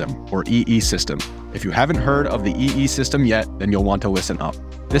Enhancement System, or EE System. If you haven't heard of the EE System yet, then you'll want to listen up.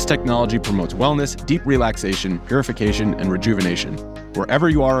 This technology promotes wellness, deep relaxation, purification, and rejuvenation. Wherever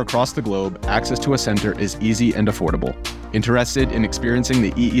you are across the globe, access to a center is easy and affordable. Interested in experiencing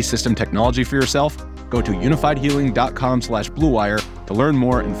the EE System technology for yourself? Go to unifiedhealing.com/Blue Wire to learn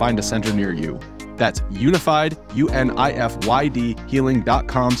more and find a center near you. That's unified, UNIFYD,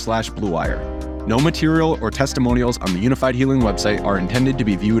 healing.com/Blue Wire. No material or testimonials on the Unified Healing website are intended to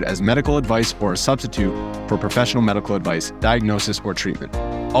be viewed as medical advice or a substitute for professional medical advice, diagnosis, or treatment.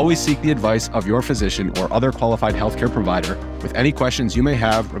 Always seek the advice of your physician or other qualified healthcare provider with any questions you may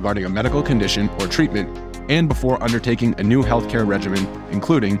have regarding a medical condition or treatment and before undertaking a new healthcare regimen,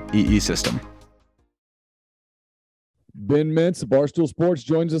 including EE System. Ben Mintz of Barstool Sports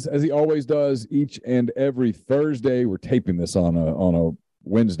joins us as he always does each and every Thursday. We're taping this on a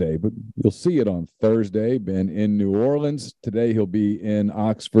Wednesday, but you'll see it on Thursday. Ben in New Orleans. Today he'll be in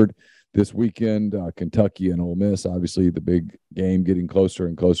Oxford. This weekend, Kentucky and Ole Miss. Obviously, the big game getting closer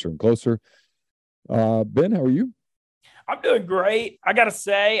and closer and closer. Ben, how are you? I'm doing great. I got to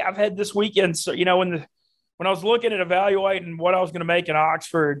say, I've had this weekend. So, when I was looking at evaluating what I was going to make in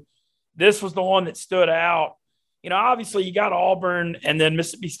Oxford, this was the one that stood out. Obviously you got Auburn and then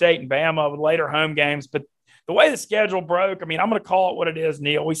Mississippi State and Bama with later home games, but the way the schedule broke, I'm going to call it what it is,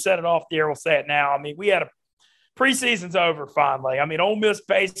 Neil. We set it off the air. We'll say it now. We had a preseason's over finally. I mean, Ole Miss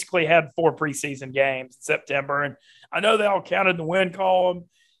basically had 4 preseason games in September, and I know they all counted in the win column,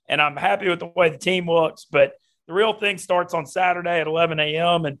 and I'm happy with the way the team looks, but the real thing starts on Saturday at 11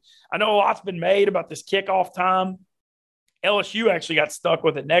 a.m., and I know a lot's been made about this kickoff time. LSU actually got stuck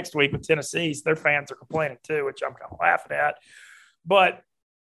with it next week with Tennessee, so their fans are complaining too, which I'm kind of laughing at. But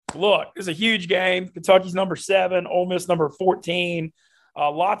look, it's a huge game. Kentucky's number 7, Ole Miss number 14.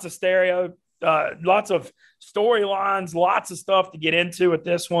 Lots of lots of storylines, lots of stuff to get into with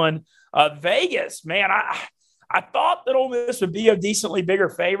this one. Vegas, man, I thought that Ole Miss would be a decently bigger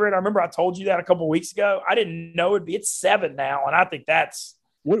favorite. I remember I told you that a couple of weeks ago. I didn't know it'd be. It's 7 now, and I think that's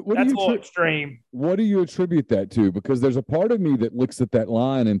a little extreme. What do you attribute that to? Because there's a part of me that looks at that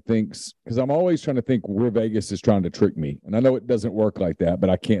line and thinks, because I'm always trying to think where Vegas is trying to trick me. And I know it doesn't work like that, but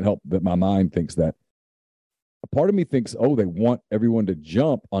I can't help that my mind thinks that. A part of me thinks, they want everyone to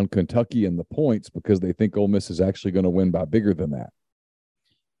jump on Kentucky and the points because they think Ole Miss is actually going to win by bigger than that.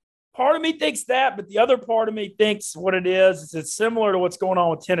 Part of me thinks that, but the other part of me thinks what it is it's similar to what's going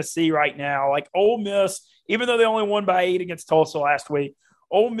on with Tennessee right now. Like Ole Miss, even though they only won by 8 against Tulsa last week,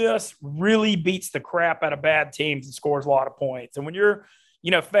 Ole Miss really beats the crap out of bad teams and scores a lot of points. And when you're,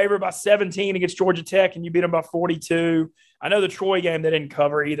 favored by 17 against Georgia Tech and you beat them by 42, I know the Troy game they didn't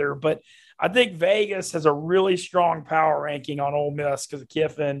cover either, but I think Vegas has a really strong power ranking on Ole Miss because of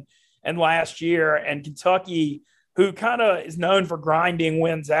Kiffin and last year, and Kentucky, who kind of is known for grinding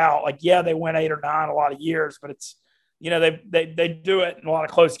wins out. Like, yeah, they win 8 or 9 a lot of years, but it's, they do it in a lot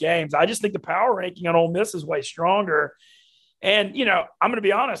of close games. I just think the power ranking on Ole Miss is way stronger. And, I'm going to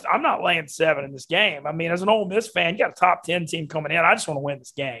be honest, I'm not laying 7 in this game. I mean, as an Ole Miss fan, you got a top 10 team coming in. I just want to win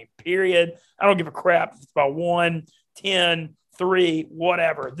this game, period. I don't give a crap if it's by 1, 10, 3,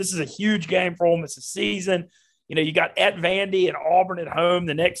 whatever. This is a huge game for Ole Miss this season. You got at Vandy and Auburn at home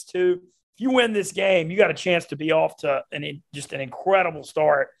the next 2. If you win this game, you got a chance to be off to just an incredible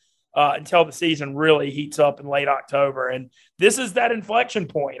start until the season really heats up in late October. And this is that inflection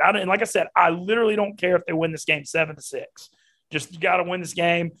point. And like I said, I literally don't care if they win this game 7-6. Just you got to win this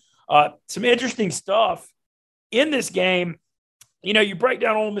game. Some interesting stuff in this game. You break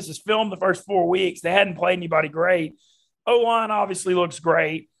down Ole Miss's film the first 4 weeks. They hadn't played anybody great. O-line obviously looks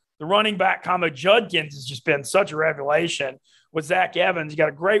great. The running back combo, Judkins, has just been such a revelation with Zach Evans. You got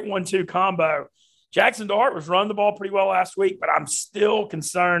a great 1-2 combo. Jackson Dart was running the ball pretty well last week, but I'm still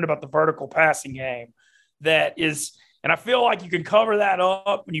concerned about the vertical passing game that is – and I feel like you can cover that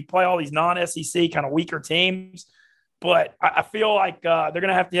up when you play all these non-SEC kind of weaker teams. But I feel like they're going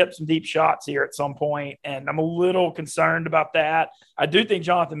to have to hit some deep shots here at some point, and I'm a little concerned about that. I do think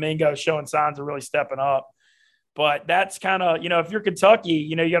Jonathan Mingo is showing signs of really stepping up. But that's kind of, if you're Kentucky,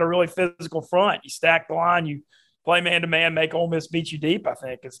 you got a really physical front. You stack the line, you play man-to-man, make Ole Miss beat you deep, I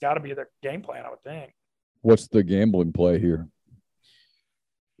think. It's got to be their game plan, I would think. What's the gambling play here?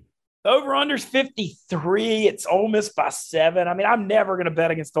 The over-under's 53. It's Ole Miss by 7. I mean, I'm never going to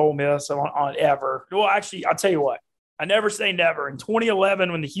bet against Ole Miss on ever. Well, actually, I'll tell you what. I never say never. In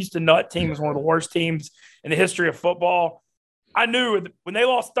 2011, when the Houston Nutt team was one of the worst teams in the history of football, I knew when they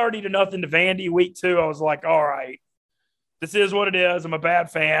lost 30-0 to Vandy week 2, I was like, all right, this is what it is. I'm a bad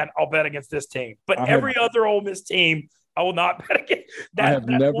fan. I'll bet against this team. But every other Ole Miss team, I will not bet against. That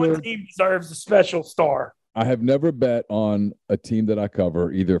one team deserves a special star. I have never bet on a team that I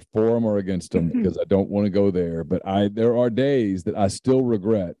cover, either for them or against them, because I don't want to go there. But there are days that I still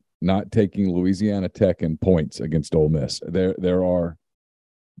regret not taking Louisiana Tech in points against Ole Miss. There are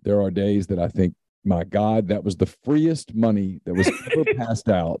days that I think, my God, that was the freest money that was ever passed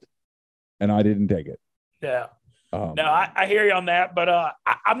out, and I didn't take it. Yeah. No, I hear you on that, but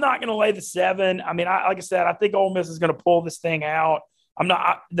I'm not going to lay the 7. I mean, like I said, I think Ole Miss is going to pull this thing out.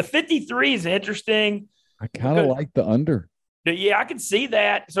 The 53 is interesting. I kind of like the under. Yeah, I can see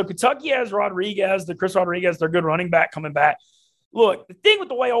that. So Kentucky has Chris Rodriguez, their good running back, coming back. Look, the thing with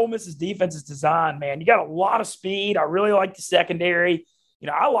the way Ole Miss's defense is designed, man, you got a lot of speed. I really like the secondary.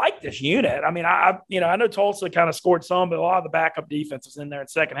 I like this unit. I mean, I know Tulsa kind of scored some, but a lot of the backup defense was in there in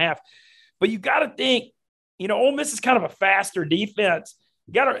the second half. But you got to think, Ole Miss is kind of a faster defense.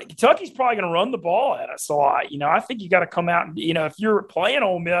 Kentucky's probably going to run the ball at us a lot. I think you got to come out and, if you're playing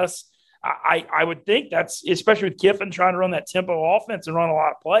Ole Miss, I would think that's, especially with Kiffin trying to run that tempo offense and run a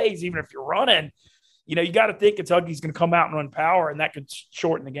lot of plays, even if you're running, you got to think Kentucky's going to come out and run power, and that could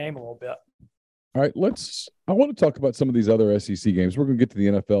shorten the game a little bit. All right, I want to talk about some of these other SEC games. We're going to get to the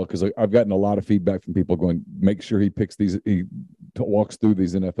NFL because I've gotten a lot of feedback from people going, make sure he walks through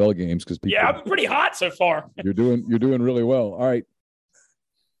these NFL games because people. Yeah, I've been pretty hot so far. You're doing really well. All right.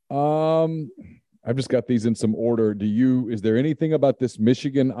 I've just got these in some order. Is there anything about this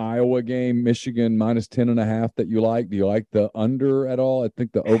Michigan-Iowa game, Michigan minus 10.5 that you like? Do you like the under at all? I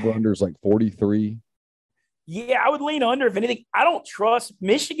think the over-under is like 43. Yeah, I would lean under. If anything, I don't trust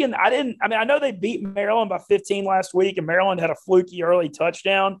Michigan. I know they beat Maryland by 15 last week, and Maryland had a fluky early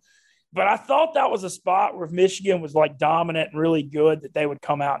touchdown. But I thought that was a spot where if Michigan was like dominant and really good, that they would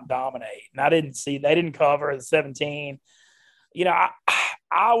come out and dominate. And I didn't see, they didn't cover the 17. You know,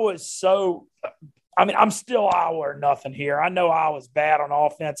 I was so, I'm still Iowa or nothing here. I know Iowa's bad on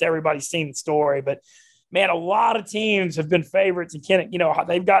offense. Everybody's seen the story, but man, a lot of teams have been favorites and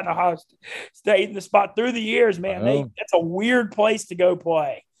they've gotten Ohio State in the spot through the years, man. That's a weird place to go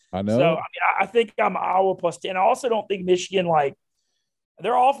play. I know. So, I think I'm Iowa plus 10. I also don't think Michigan,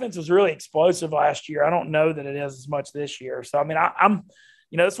 their offense was really explosive last year. I don't know that it is as much this year. So, I'm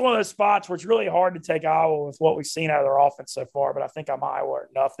it's one of those spots where it's really hard to take Iowa with what we've seen out of their offense so far, but I think I'm Iowa or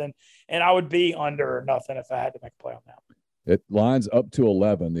nothing. And I would be under or nothing if I had to make a play on that. It lines up to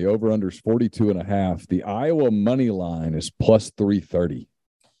 11. The over-under is 42.5. The Iowa money line is plus 330.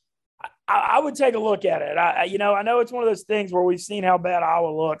 I would take a look at it. I know it's one of those things where we've seen how bad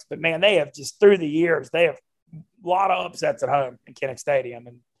Iowa looks, but man, they have just through the years, they have a lot of upsets at home in Kinnick Stadium.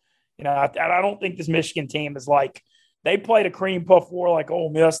 And, I don't think this Michigan team is they played a cream puff war like Ole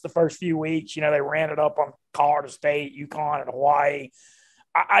Miss the first few weeks. They ran it up on Colorado State, UConn, and Hawaii.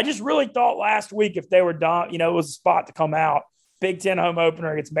 I just really thought last week if they were done, it was a spot to come out. Big Ten home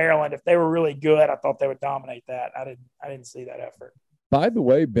opener against Maryland. If they were really good, I thought they would dominate that. I didn't see that effort. By the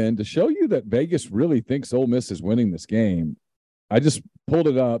way, Ben, to show you that Vegas really thinks Ole Miss is winning this game, I just pulled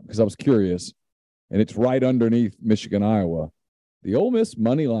it up because I was curious, and it's right underneath Michigan, Iowa. The Ole Miss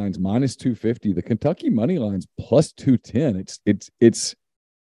money line's minus 250. The Kentucky money line's plus 210. It's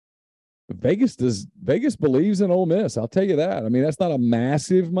Vegas believes in Ole Miss. I'll tell you that. That's not a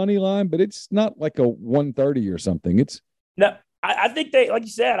massive money line, but it's not like a 130 or something. No, I think they, like you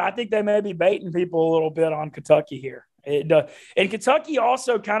said, I think they may be baiting people a little bit on Kentucky here. And Kentucky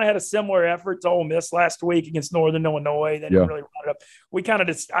also kind of had a similar effort to Ole Miss last week against Northern Illinois. They didn't really run it up. We kind of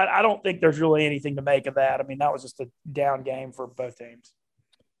just – I don't think there's really anything to make of that. That was just a down game for both teams.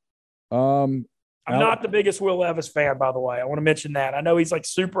 I'm not the biggest Will Levis fan, by the way. I want to mention that. I know he's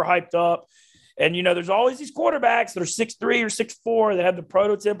super hyped up. And, there's always these quarterbacks that are 6'3" or 6'4" that have the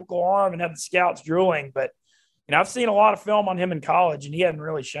prototypical arm and have the scouts drooling. But, I've seen a lot of film on him in college, and he hasn't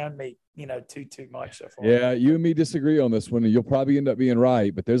really shown me too much so far. Yeah, you and me disagree on this one, and you'll probably end up being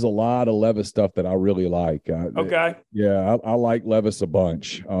right, but there's a lot of Levis stuff that I really like. Okay. I like Levis a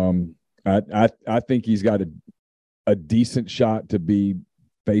bunch. I think he's got a decent shot to be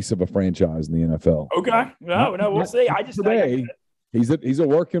face of a franchise in the NFL. Okay. No, we'll see. I just today he's a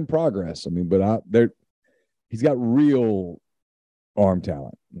work in progress. He's got real arm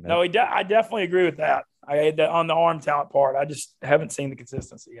talent. No, I definitely agree with that. On the arm talent part, I just haven't seen the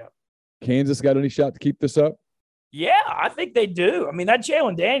consistency yet. Kansas got any shot to keep this up? Yeah, I think they do. That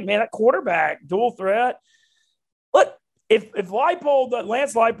Jalen Daniels, man, that quarterback, dual threat. Look, if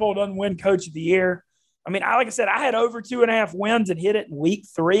Lance Leipold doesn't win Coach of the Year, like I said, I had over 2.5 wins and hit it in week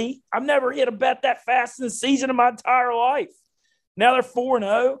 3. I've never hit a bet that fast in the season in my entire life. Now they're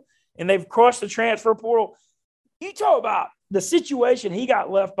 4-0, and they've crushed the transfer portal. You talk about the situation he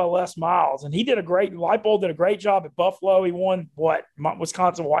got left by Les Miles, and Leipold did a great job at Buffalo. He won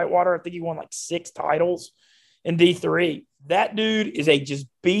Wisconsin Whitewater. I think he won 6 titles in D3. That dude is a just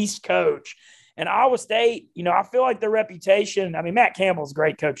beast coach. And Iowa State, I feel like their reputation, Matt Campbell's a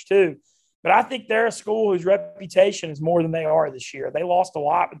great coach too, but I think they're a school whose reputation is more than they are this year. They lost a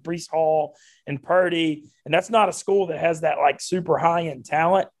lot with Breece Hall and Purdy, and that's not a school that has that super high-end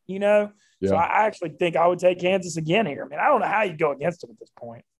talent, Yeah. So I actually think I would take Kansas again here. I don't know how you go against them at this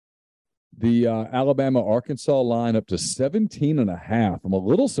point. The Alabama-Arkansas line up to 17.5. I'm a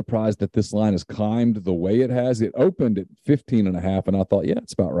little surprised that this line has climbed the way it has. It opened at 15.5, and I thought, yeah,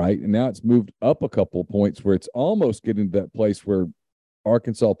 it's about right. And now it's moved up a couple of points where it's almost getting to that place where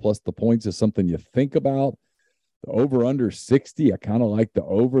Arkansas plus the points is something you think about. The over-under 60, I kind of like the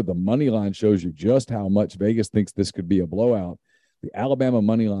over. The money line shows you just how much Vegas thinks this could be a blowout. The Alabama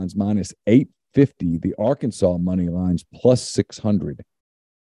money line's minus 850. The Arkansas money line's plus 600.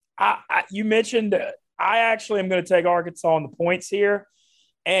 You mentioned I actually am going to take Arkansas on the points here,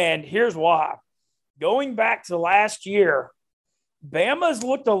 and here's why. Going back to last year, Bama's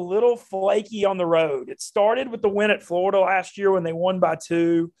looked a little flaky on the road. It started with the win at Florida last year when they won by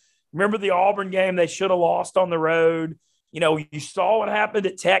 2. Remember the Auburn game they should have lost on the road. You saw what happened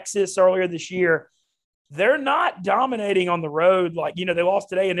at Texas earlier this year. they're not dominating on the road. Like, they lost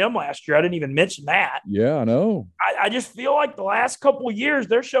to A&M last year. I didn't even mention that. Yeah, I know. I just feel like the last couple of years,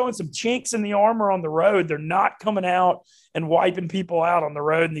 they're showing some chinks in the armor on the road. They're not coming out and wiping people out on the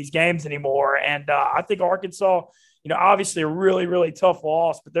road in these games anymore. And I think Arkansas, obviously a really, really tough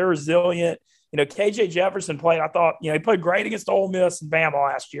loss, but they're resilient. KJ Jefferson played, I thought, he played great against Ole Miss and Bama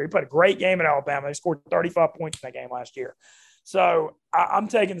last year. He played a great game at Alabama. They scored 35 points in that game last year. So I'm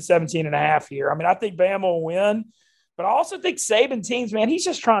taking the 17.5 here. I mean, I think Bama will win, but I also think Saban teams, man, he's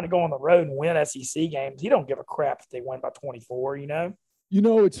just trying to go on the road and win SEC games. He don't give a crap if they win by 24,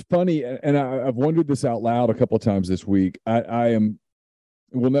 It's funny, and I've wondered this out loud a couple of times this week. We'll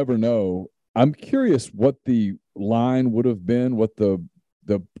never know. I'm curious what the line would have been, what the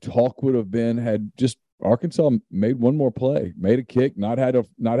talk would have been had just Arkansas made one more play, made a kick, not had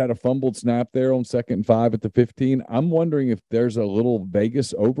a fumbled snap there on 2nd and 5 at the 15. I'm wondering if there's a little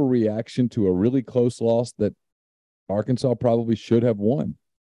Vegas overreaction to a really close loss that Arkansas probably should have won.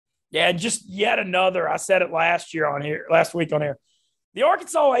 Yeah, just yet another. I said it last week on here. The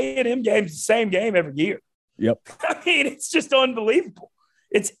Arkansas A&M game is the same game every year. Yep. I mean, it's just unbelievable.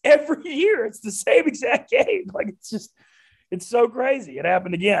 It's every year. It's the same exact game. Like, it's so crazy. It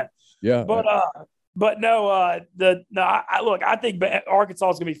happened again. Yeah. But no, I think Arkansas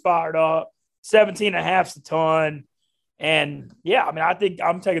is going to be fired up. 17.5 is a ton. And, yeah, I mean, I think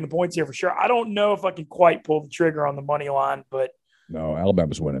I'm taking the points here for sure. I don't know if I can quite pull the trigger on the money line, but. No,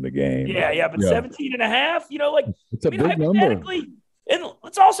 Alabama's winning the game. Yeah, but 17.5, it's a big number. And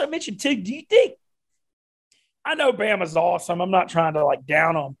let's also mention, too, do you think – I know Bama's awesome. I'm not trying to,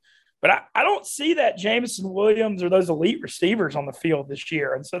 down them. But I don't see that Jameson Williams or those elite receivers on the field this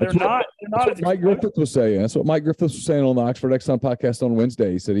year. And so they're not what Mike Griffith was saying. That's what Mike Griffith was saying on the Oxford Exxon podcast on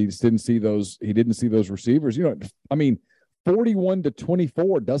Wednesday. He said he just didn't see those receivers.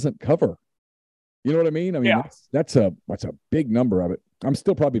 41-24 doesn't cover. You know what I mean? I mean, that's a big number of it. I'm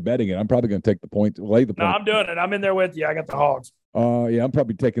still probably betting it. I'm probably going to take the point, lay the point. No, I'm doing it. I'm in there with you. I got the Hogs. Yeah, I'm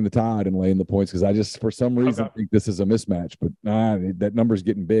probably taking the Tide and laying the points because I just, for some reason, think this is a mismatch. But that number's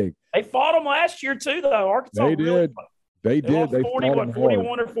getting big. They fought them last year too, though. Arkansas. They did. They did. They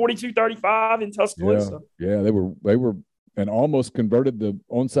 41 or 42-35 in Tuscaloosa. Yeah, they were, and almost converted the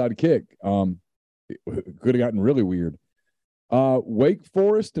onside kick. It could have gotten really weird. Wake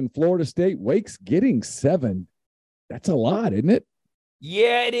Forest and Florida State. Wake's getting 7. That's a lot, isn't it?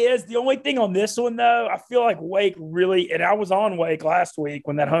 Yeah, it is. The only thing on this one, though, I feel like Wake really – and I was on Wake last week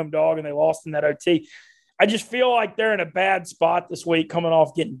when that home dog and they lost in that OT. I just feel like they're in a bad spot this week coming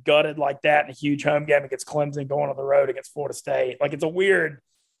off getting gutted like that in a huge home game against Clemson, going on the road against Florida State. It's a weird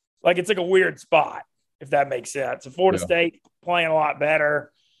spot, if that makes sense. And Florida State playing a lot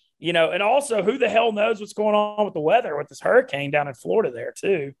better, and also who the hell knows what's going on with the weather with this hurricane down in Florida there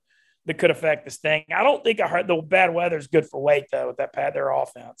too. That could affect this thing. I don't think I heard the bad weather is good for Wake, though, with their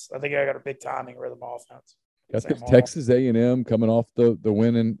offense. I think I got a big timing rhythm offense. Got the Texas A&M coming off the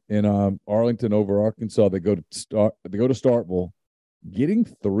win in Arlington over Arkansas. They go to Starkville, getting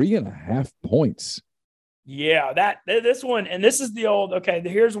 3.5 points. Yeah, this one, and this is the old, okay,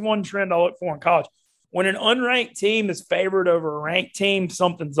 here's one trend I look for in college. When an unranked team is favored over a ranked team,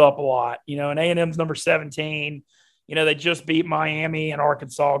 something's up a lot. And A&M's number 17. They just beat Miami and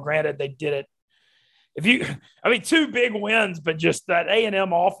Arkansas. Granted, they did it. 2 big wins, but just that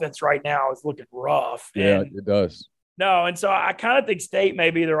A&M offense right now is looking rough. Yeah, it does. No, and so I kind of think State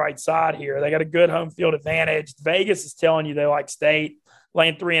may be the right side here. They got a good home field advantage. Vegas is telling you they like State,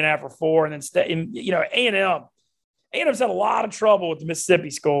 laying 3.5 or 4, and then State. And, A&M's had a lot of trouble with the Mississippi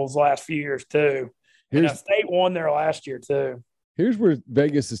schools the last few years too. State won there last year too. Here's where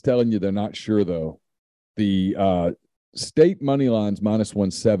Vegas is telling you they're not sure though. The State money line's minus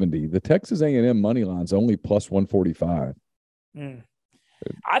 170. The Texas A&M money line's only plus 145.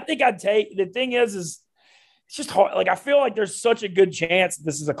 I think I'd take – the thing is it's just hard. I feel like there's such a good chance that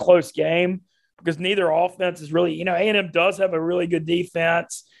this is a close game because neither offense is really – A&M does have a really good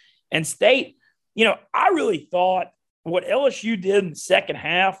defense. And State, I really thought what LSU did in the second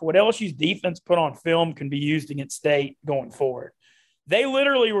half, what LSU's defense put on film can be used against State going forward. They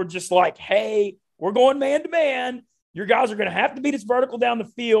literally were just like, hey – we're going man-to-man. Your guys are going to have to beat us vertical down the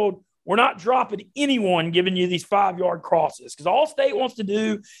field. We're not dropping anyone giving you these 5-yard crosses because all State wants to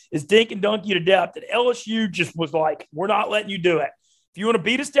do is dink and dunk you to death. And LSU just was like, we're not letting you do it. If you want to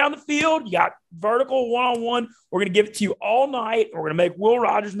beat us down the field, you got vertical one-on-one. We're going to give it to you all night. We're going to make Will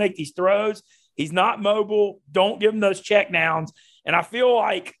Rogers make these throws. He's not mobile. Don't give him those check downs. And I feel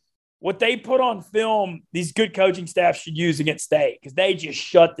like what they put on film, these good coaching staffs should use against State because they just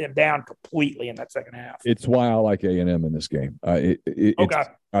shut them down completely in that second half. It's why I like A&M in this game. Okay.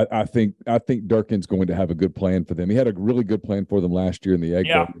 I think Durkin's going to have a good plan for them. He had a really good plan for them last year in the Egg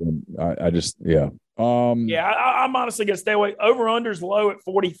Bowl. I'm honestly going to stay away. Over-under's low at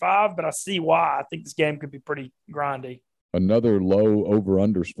 45, but I see why. I think this game could be pretty grindy. Another low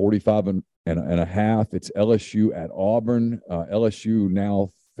over-under is 45 and a half. It's LSU at Auburn. LSU now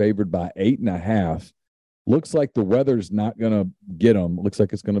favored by 8.5. Looks like the weather's not going to get them. Looks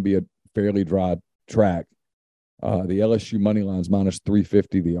like it's going to be a fairly dry track. The LSU money line's minus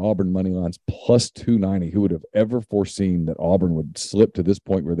 350. The Auburn money line's plus 290. Who would have ever foreseen that Auburn would slip to this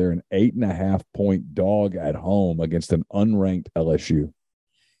point where they're an 8.5-point dog at home against an unranked LSU?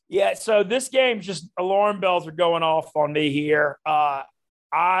 Yeah, so this game, just alarm bells are going off on me here.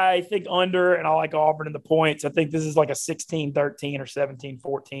 I think under, and I like Auburn in the points. I think this is like a 16-13 or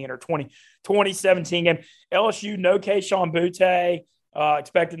 17-14 or 20-17 game. LSU, no Kayshon Boutte,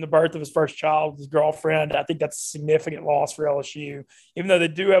 expecting the birth of his first child with his girlfriend. I think that's a significant loss for LSU, even though they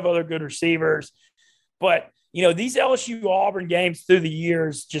do have other good receivers. But, you know, these LSU-Auburn games through the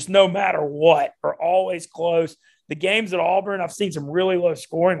years, just no matter what, are always close. The games at Auburn, I've seen some really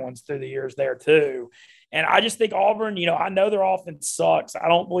low-scoring ones through the years there too. And I just think Auburn, you know, I know their offense sucks. I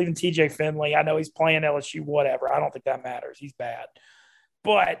don't believe in TJ Finley. I know he's playing LSU, whatever. I don't think that matters. He's bad.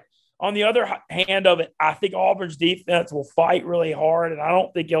 But on the other hand of it, I think Auburn's defense will fight really hard, and I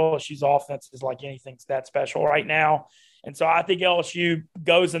don't think LSU's offense is like anything that special right now. And so I think LSU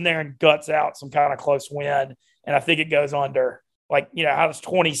goes in there and guts out some kind of close win, and I think it goes under. Like, you know, how does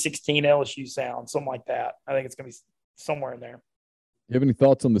 2016 LSU sound? Something like that. I think it's going to be somewhere in there. You have any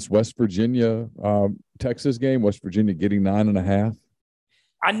thoughts on this West Virginia Texas game? West Virginia getting 9.5.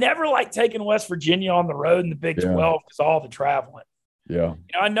 I never like taking West Virginia on the road in the Big 12 because all the traveling. Yeah,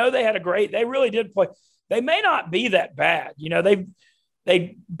 you know, I know they really did play. They may not be that bad. You know,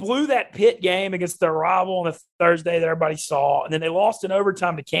 they blew that Pitt game against their rival on a Thursday that everybody saw, and then they lost in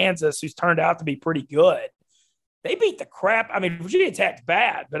overtime to Kansas, who's turned out to be pretty good. They beat the crap. I mean, Virginia Tech's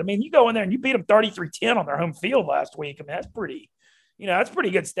bad, but I mean, you go in there and you beat them 33-10 on their home field last week. I mean, that's pretty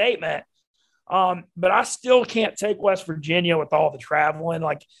good statement. But I still can't take West Virginia with all the traveling.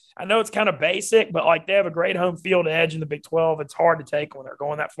 Like, I know it's kind of basic, but like they have a great home field edge in the Big 12. It's hard to take when they're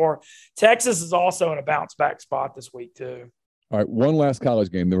going that far. Texas is also in a bounce back spot this week too. All right, one last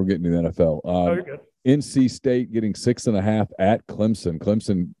college game, then we're getting to the NFL. You're good. NC State getting 6.5 at Clemson.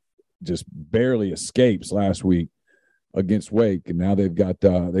 Clemson just barely escapes last week against Wake, and now they got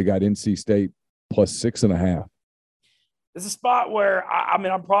NC State plus 6.5. It's a spot where, I'm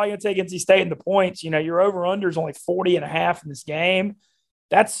probably going to take NC State in the points. You know, your over-under is only 40.5 in this game.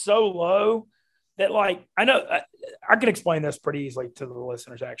 That's so low that, like, I know I can explain this pretty easily to the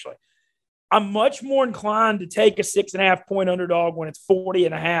listeners, actually. I'm much more inclined to take a 6.5-point underdog when it's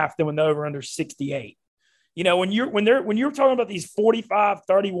 40.5 than when the over-under is 68. You know, when you're talking about these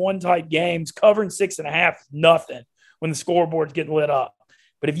 45-31 type games, covering 6.5 is nothing when the scoreboard's getting lit up.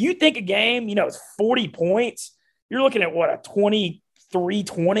 But if you think a game, you know, it's 40 points, you're looking at what, a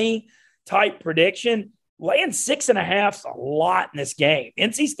 23-20 type prediction. Laying 6.5 is a lot in this game.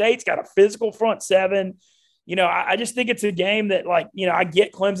 NC State's got a physical front seven. You know, I just think it's a game that, like, you know, I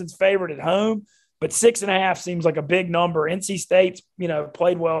get Clemson's favorite at home, but 6.5 seems like a big number. NC State's, you know,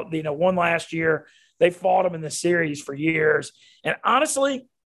 played well, you know, won last year. They fought them in the series for years. And honestly,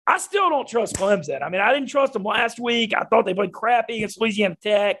 I still don't trust Clemson. I mean, I didn't trust them last week. I thought they played crappy against Louisiana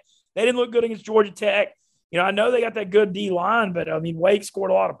Tech. They didn't look good against Georgia Tech. You know, I know they got that good D line, but I mean, Wake scored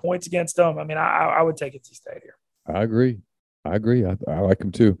a lot of points against them. I mean, I would take NC State here. I agree. I like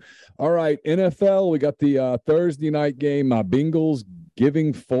them too. All right, NFL, we got the Thursday night game. My Bengals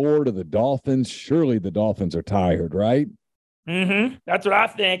giving 4 to the Dolphins. Surely the Dolphins are tired, right? Mm-hmm. That's what I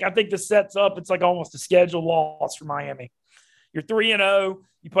think. I think this sets up. It's like almost a scheduled loss for Miami. You're 3-0.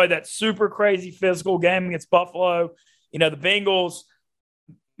 You play that super crazy physical game against Buffalo. You know, the Bengals,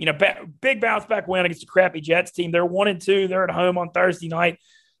 you know, big bounce back win against a crappy Jets team. They're 1-2. They're at home on Thursday night.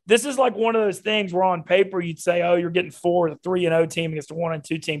 This is like one of those things where on paper you'd say, oh, you're getting 4 with a 3-0 team against a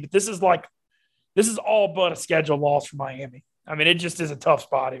 1-2 team. But this is all but a scheduled loss for Miami. I mean, it just is a tough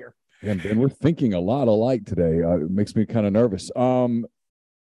spot here. And Ben, we're thinking a lot alike today. It makes me kind of nervous.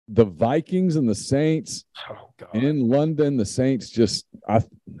 The Vikings and the Saints in London. The Saints just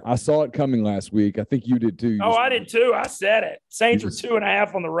I saw it coming last week. I think you did too. I did too. I said it. Saints were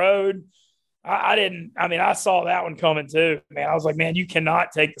 2.5 on the road. I saw that one coming too, man. I was like, man, you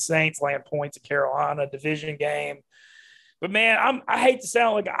cannot take the Saints laying points at Carolina, division game. But man, I hate to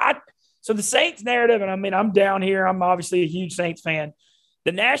sound like so the Saints narrative, and I mean, I'm down here. I'm obviously a huge Saints fan.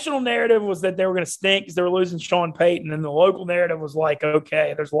 the national narrative was that they were going to stink because they were losing Sean Payton, and the local narrative was like,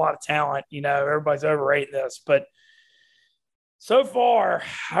 okay, there's a lot of talent. Everybody's overrating this. But so far,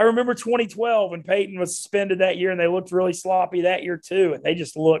 I remember 2012 when Payton was suspended that year, and they looked really sloppy that year too. And they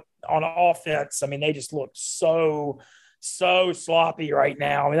just looked on offense. I mean, they just looked so sloppy right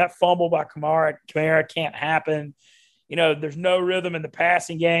now. I mean, that fumble by Kamara can't happen. There's no rhythm in the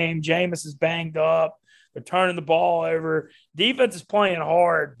passing game. Jameis is banged up. They're turning the ball over. Defense is playing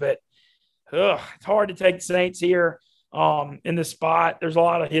hard, but it's hard to take the Saints here in this spot. There's a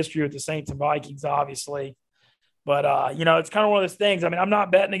lot of history with the Saints and Vikings, obviously. But, it's kind of one of those things. I mean, I'm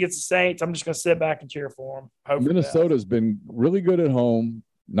not betting against the Saints. I'm just going to sit back and cheer for them. Minnesota's been really good at home,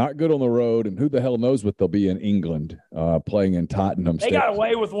 not good on the road, and who the hell knows what they'll be in England playing in Tottenham. They got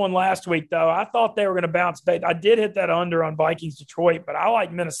away with one last week, though. I thought they were going to bounce back. I did hit that under on Vikings-Detroit, but I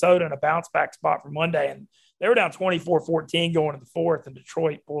like Minnesota in a bounce-back spot for Monday. And they were down 24-14 going to the fourth, and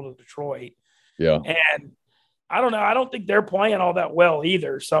Detroit pulled to Detroit. Yeah. And I don't know. I don't think they're playing all that well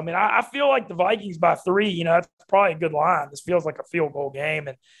either. So, I mean, I feel like the Vikings by 3, that's probably a good line. This feels like a field goal game.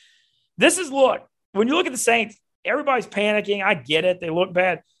 And when you look at the Saints, everybody's panicking. I get it. They look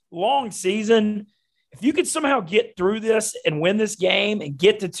bad. Long season. If you could somehow get through this and win this game and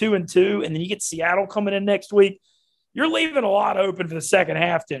get to 2-2, and then you get Seattle coming in next week, you're leaving a lot open for the second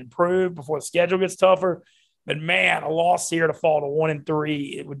half to improve before the schedule gets tougher. But, man, a loss here to fall to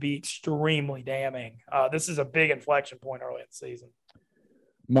 1-3, it would be extremely damning. This is a big inflection point early in the season.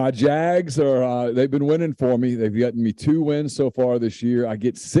 My Jags they've been winning for me. They've gotten me 2 wins so far this year. I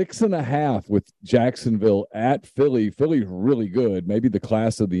get 6.5 with Jacksonville at Philly. Philly's really good, maybe the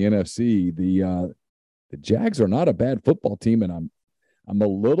class of the NFC. The Jags are not a bad football team, and I'm a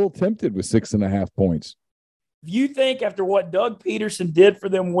little tempted with 6.5 points. If you think after what Doug Peterson did for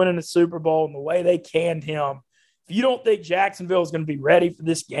them winning the Super Bowl and the way they canned him, if you don't think Jacksonville is going to be ready for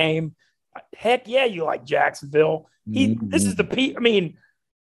this game, heck yeah, you like Jacksonville. This is I mean,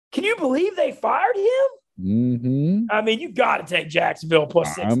 can you believe they fired him? Mm-hmm. I mean, you got to take Jacksonville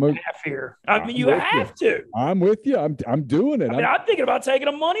plus 6.5 here. I mean, you have to. I'm with you. I'm doing it. I mean, I'm thinking about taking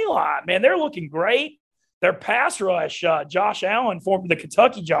a money line. Man, they're looking great. Their pass rush, Josh Allen, the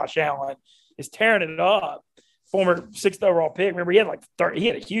Kentucky Josh Allen, is tearing it up. Former 6th overall pick. Remember, he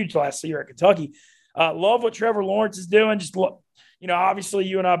had a huge last year at Kentucky. Love what Trevor Lawrence is doing. Just look, obviously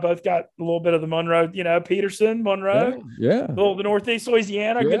you and I both got a little bit of the Monroe, Peterson, Monroe. Yeah. A little of the Northeast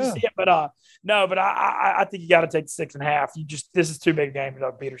Louisiana. Good to see it. But I think you got to take the 6.5. This is too big a game for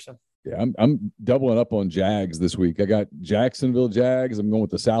Doug Peterson. Yeah, I'm doubling up on Jags this week. I got Jacksonville Jags. I'm going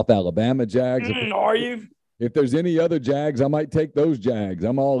with the South Alabama Jags. Are you? If there's any other Jags, I might take those Jags.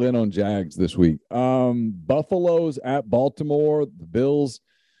 I'm all in on Jags this week. Buffalo's at Baltimore. The Bills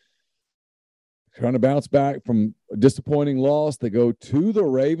trying to bounce back from a disappointing loss. They go to the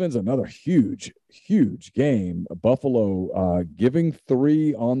Ravens. Another huge, huge game. Buffalo giving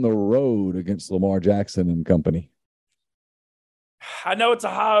 3 on the road against Lamar Jackson and company. I know it's a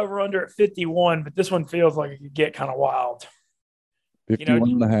high over-under at 51, but this one feels like it could get kind of wild.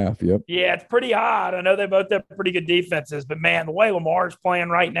 51.5, yep. Yeah, it's pretty high. I know they both have pretty good defenses, but, man, the way Lamar's playing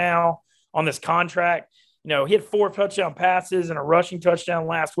right now on this contract, he had 4 touchdown passes and a rushing touchdown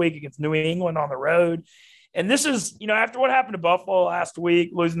last week against New England on the road. And this is, after what happened to Buffalo last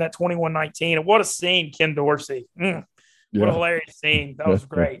week, losing that 21-19, and what a scene, Ken Dorsey. What a hilarious scene. That was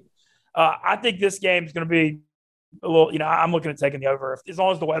great. I think this game is going to be a little, I'm looking at taking the over. As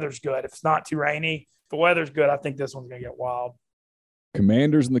long as the weather's good. If it's not too rainy, if the weather's good, I think this one's going to get wild.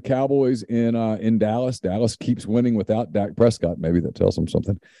 Commanders and the Cowboys in Dallas. Dallas keeps winning without Dak Prescott. Maybe that tells them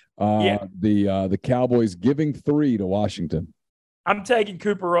something. The Cowboys giving 3 to Washington. I'm taking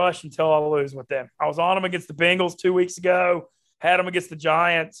Cooper Rush until I lose with them. I was on him against the Bengals 2 weeks ago, had him against the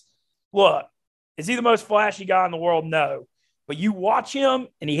Giants. Look, is he the most flashy guy in the world? No. But you watch him,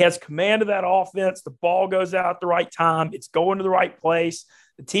 and he has command of that offense. The ball goes out at the right time. It's going to the right place.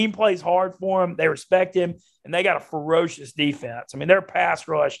 The team plays hard for him. They respect him, and they got a ferocious defense. I mean, their pass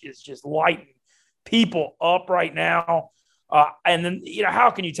rush is just lighting people up right now. And then, how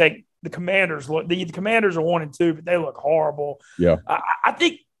can you take the Commanders? Look, the Commanders are 1-2, but they look horrible. Yeah. I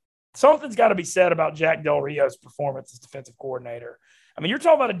think something's got to be said about Jack Del Rio's performance as defensive coordinator. I mean, you're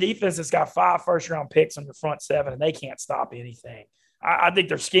talking about a defense that's got 5 first-round picks on your front 7, and they can't stop anything. I think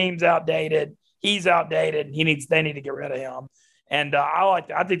their scheme's outdated. He's outdated, and they need to get rid of him. And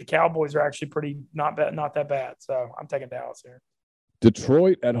I think the Cowboys are actually not that bad. So I'm taking Dallas here.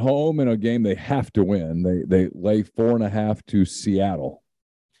 Detroit at home in a game they have to win. They lay 4.5 to Seattle.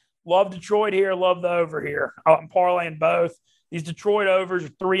 Love Detroit here. Love the over here. I'm parlaying both. These Detroit overs are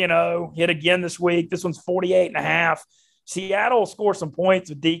 3-0. Hit again this week. This one's 48.5. Seattle will score some points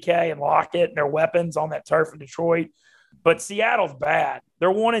with DK and Lockett and their weapons on that turf in Detroit. But Seattle's bad. They're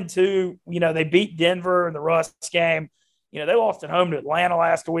 1-2. They beat Denver in the Russ game. They lost at home to Atlanta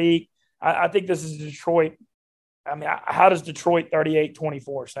last week. I think this is Detroit. I mean, how does Detroit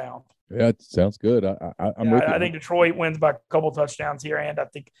 38-24 sound? Yeah, it sounds good. I think Detroit wins by a couple touchdowns here, and I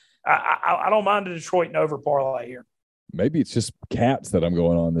think I don't mind the Detroit and over parlay here. Maybe it's just cats that I'm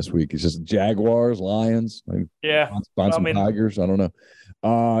going on this week. It's just Jaguars, Lions. Find some Tigers. I don't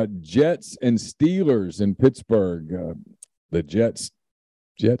know. Jets and Steelers in Pittsburgh. The Jets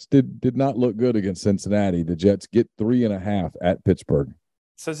did not look good against Cincinnati. The Jets get 3.5 at Pittsburgh.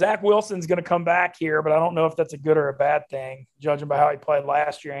 So Zach Wilson's going to come back here, but I don't know if that's a good or a bad thing, judging by how he played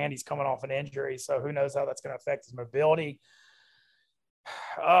last year, and he's coming off an injury. So who knows how that's going to affect his mobility.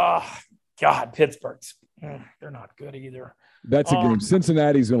 God, Pittsburgh's they're not good either. That's a game.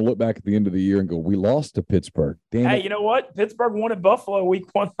 Cincinnati's going to look back at the end of the year and go, we lost to Pittsburgh. Damn it. You know what? Pittsburgh won at Buffalo week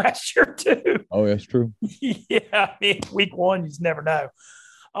 1 last year too. Oh, that's true. Yeah, I mean, week 1, you just never know.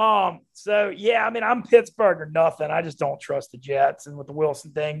 So yeah, I mean, I'm Pittsburgh or nothing. I just don't trust the Jets and with the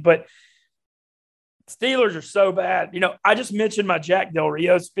Wilson thing, but Steelers are so bad. I just mentioned my Jack Del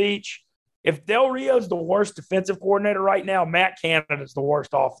Rio speech. If Del Rio's the worst defensive coordinator right now, Matt Canada is the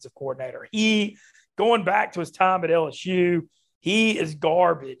worst offensive coordinator. Going back to his time at LSU, he is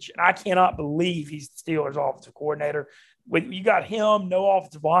garbage. And I cannot believe he's the Steelers offensive coordinator. When you got him, no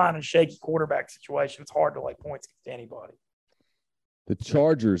offensive line, and shaky quarterback situation, it's hard to lay points against anybody. The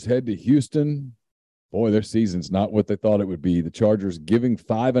Chargers head to Houston. Boy, their season's not what they thought it would be. The Chargers giving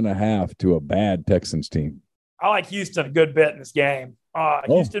 5.5 to a bad Texans team. I like Houston a good bit in this game.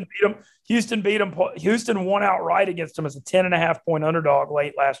 Houston beat them. Houston won outright against them as a 10.5-point underdog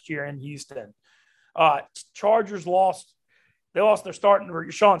late last year in Houston. Chargers lost. They lost their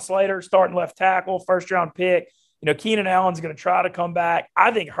Sean Slater, starting left tackle, first-round pick. Keenan Allen's going to try to come back.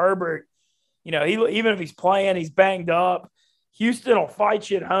 I think Herbert, even if he's playing, he's banged up. Houston will fight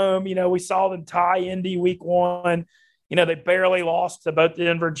you at home. We saw them tie Indy week 1. They barely lost to both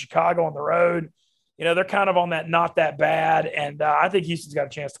Denver and Chicago on the road. They're kind of on that not that bad. And I think Houston's got a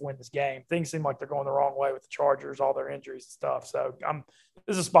chance to win this game. Things seem like they're going the wrong way with the Chargers, all their injuries and stuff. So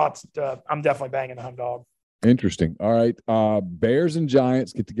this is a spot I'm definitely banging the home dog. Interesting. All right. Bears and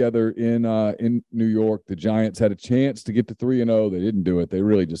Giants get together in New York. The Giants had a chance to get to 3-0. They didn't do it. They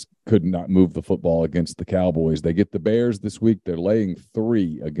really just could not move the football against the Cowboys. They get the Bears this week. They're laying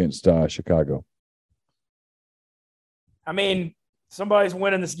 3 against Chicago. I mean, somebody's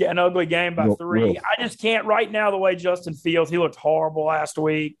winning an ugly game by 3. I just can't right now the way Justin Fields. He looked horrible last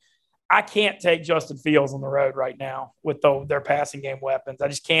week. I can't take Justin Fields on the road right now with their passing game weapons. I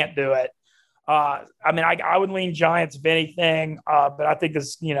just can't do it. I would lean Giants if anything, but I think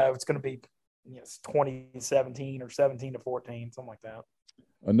this, it's going to be 20-17 or 17-14, something like that.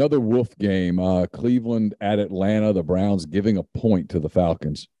 Another wolf game. Cleveland at Atlanta. The Browns giving a point to the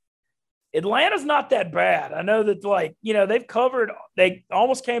Falcons. Atlanta's not that bad. I know that, they've covered. They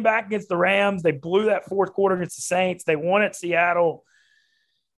almost came back against the Rams. They blew that fourth quarter against the Saints. They won at Seattle.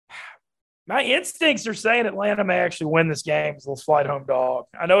 My instincts are saying Atlanta may actually win this game as a little slide home dog.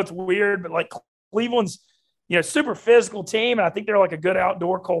 I know it's weird, but Cleveland's, super physical team, and I think they're like a good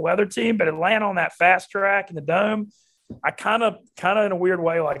outdoor cold weather team. But Atlanta on that fast track in the dome, I kind of in a weird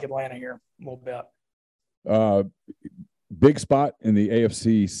way like Atlanta here a little bit. Big spot in the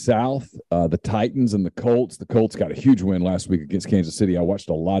AFC South. The Titans and the Colts. The Colts got a huge win last week against Kansas City. I watched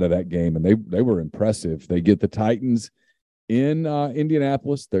a lot of that game, and they were impressive. They get the Titans in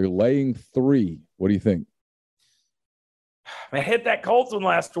Indianapolis. They're laying 3. What do you think? I hit that Colts one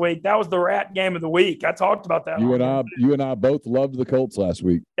last week. That was the rat game of the week. I talked about that. You and I both loved the Colts last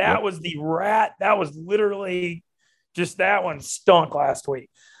week. That was the rat. That was literally just that one stunk last week.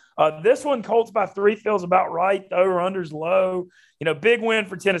 This one, Colts by 3 feels about right. The over-under's low. Big win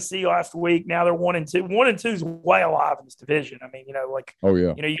for Tennessee last week. Now they're 1-2. 1-2 is way alive in this division. I mean, oh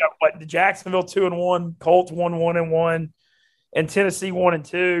yeah. You got the Jacksonville 2-1, Colts 1-1, and Tennessee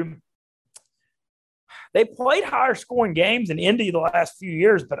 1-2. They played higher scoring games in Indy the last few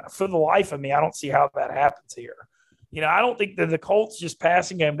years, but for the life of me, I don't see how that happens here. I don't think that the Colts just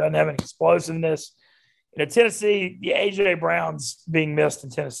passing game doesn't have any explosiveness. Tennessee, the A.J. Brown's being missed in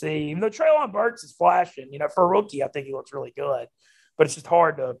Tennessee. Even though Treylon Burks is flashing, for a rookie, I think he looks really good. But it's just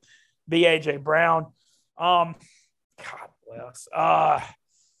hard to be A.J. Brown. God bless.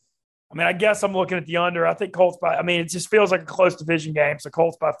 I guess I'm looking at the under. I think Colts it just feels like a close division game. So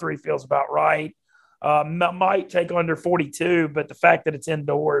Colts by 3 feels about right. Might take under 42, but the fact that it's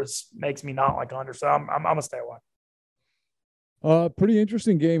indoors makes me not like under. So I'm going to stay away. Pretty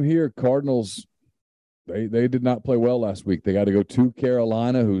interesting game here. Cardinals They did not play well last week. They got to go to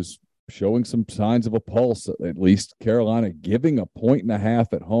Carolina, who's showing some signs of a pulse, at least. Carolina giving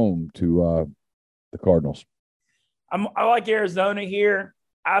 1.5 at home to the Cardinals. I like Arizona here.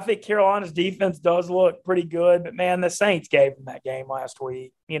 I think Carolina's defense does look pretty good, but, man, the Saints gave them that game last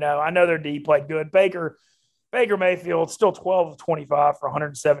week. I know their D played good. Baker Mayfield still 12 of 25 for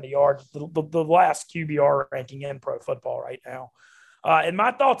 170 yards, the last QBR ranking in pro football right now. And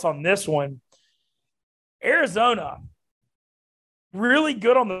my thoughts on this one, Arizona, really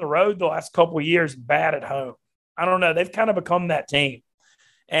good on the road the last couple of years, bad at home. I don't know. They've kind of become that team.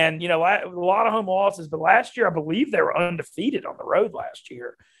 And, a lot of home losses. But last year, I believe they were undefeated on the road last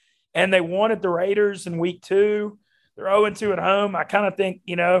year. And they won at the Raiders in week 2. They're 0-2 at home. I kind of think,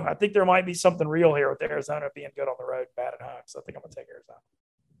 I think there might be something real here with Arizona being good on the road, bad at home. So I think I'm going to take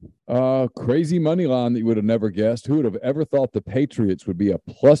Arizona. Crazy money line that you would have never guessed. Who would have ever thought the Patriots would be a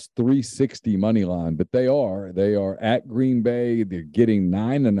plus 360 money line? But they are. They are at Green Bay. They're getting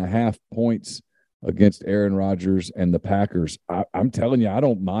 9.5 points against Aaron Rodgers and the Packers. I'm telling you, I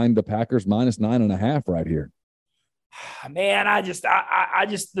don't mind the Packers minus 9.5 right here. Man, I just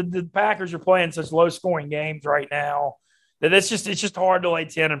the Packers are playing such low scoring games right now that it's just hard to lay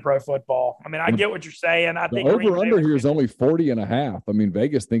 10 in pro football. I mean, I get what you're saying. I think over under here is only 40.5. I mean,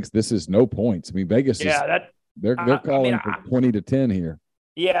 Vegas thinks this is no points. I mean, Vegas they're calling for 20 to 10 here.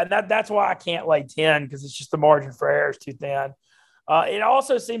 Yeah, that's why I can't lay 10 because it's just the margin for error is too thin. It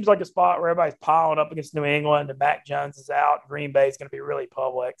also seems like a spot where everybody's piling up against New England and Mac Jones is out. Green Bay is going to be really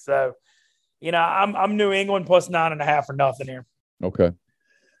public. So, I'm New England plus 9.5 for nothing here. Okay.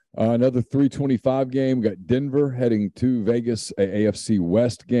 Another 325 game. We got Denver heading to Vegas, a AFC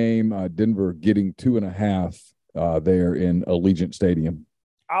West game. Denver getting 2.5 there in Allegiant Stadium.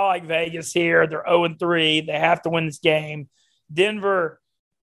 I like Vegas here. They're 0-3. They have to win this game. Denver,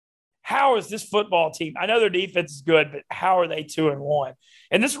 how is this football team? I know their defense is good, but how are they 2-1?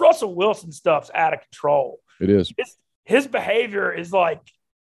 And this Russell Wilson stuff's out of control. It is. His behavior is like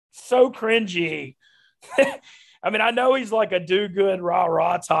so cringy. I mean, I know he's like a do-good,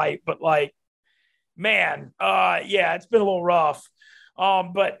 rah-rah type, but man, it's been a little rough.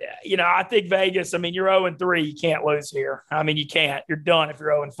 But, I think Vegas, I mean, you're 0-3. You can't lose here. I mean, you can't. You're done if you're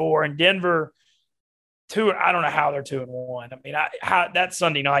 0-4. And Denver, I don't know how they're 2-1. I mean, that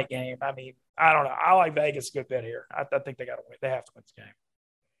Sunday night game, I mean, I don't know. I like Vegas a good bit here. I think they got to win. They have to win this game.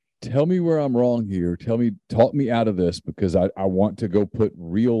 Tell me where I'm wrong here. Talk me out of this because I want to go put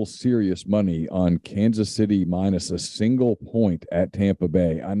real serious money on Kansas City minus a single point at Tampa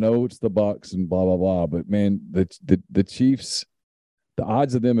Bay. I know it's the Bucs and blah, blah, blah, but, man, the Chiefs, the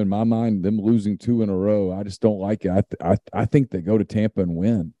odds of them in my mind, them losing 2 in a row, I just don't like it. I think they go to Tampa and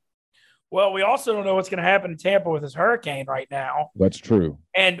win. Well, we also don't know what's going to happen in Tampa with this hurricane right now. That's true.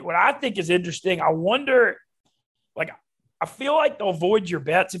 And what I think is interesting, I wonder, I feel like they'll void your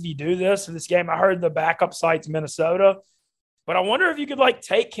bets if you do this in this game. I heard the backup site's Minnesota, but I wonder if you could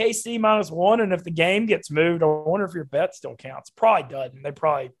take KC -1, and if the game gets moved, I wonder if your bet still counts. Probably doesn't. They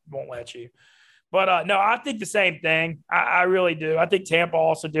probably won't let you. But no, I think the same thing. I really do. I think Tampa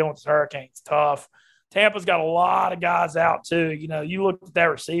also dealing with this hurricane is tough. Tampa's got a lot of guys out too. You look at that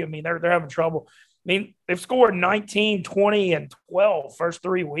receiver. I mean, they're having trouble. I mean, they've scored 19, 20, and 12 first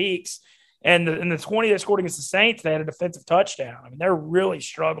 3 weeks. And in the 20 they scored against the Saints, they had a defensive touchdown. I mean, they're really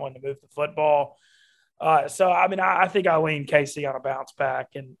struggling to move the football. So, I mean, I think I lean KC on a bounce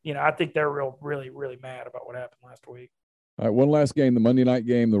back. And, I think they're really, really mad about what happened last week. All right, one last game, the Monday night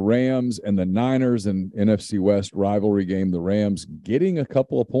game, the Rams and the Niners, and NFC West rivalry game, the Rams getting a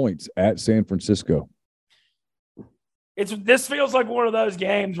couple of points at San Francisco. This feels like one of those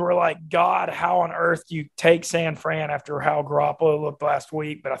games where, God, how on earth do you take San Fran after how Garoppolo looked last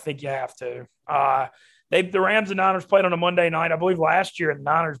week? But I think you have to. The Rams and Niners played on a Monday night. I believe last year the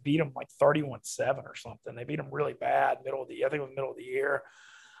Niners beat them 31-7 or something. They beat them really bad I think it was middle of the year.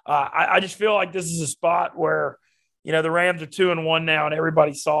 I just feel like this is a spot where, the Rams are 2-1 now, and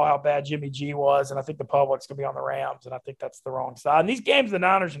everybody saw how bad Jimmy G was, and I think the public's going to be on the Rams, and I think that's the wrong side. And these games, the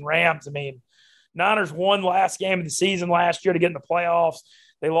Niners and Rams, I mean, Niners won last game of the season last year to get in the playoffs.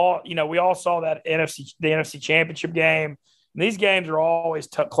 They lost. We all saw that the NFC Championship game. And these games are always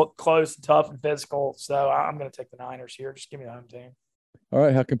close and tough and physical. So I'm going to take the Niners here. Just give me the home team. All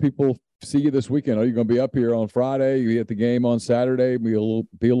right. How can people see you this weekend? Are you going to be up here on Friday? You get the game on Saturday. Be a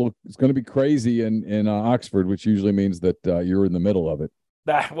little. It's going to be crazy in Oxford, which usually means that you're in the middle of it.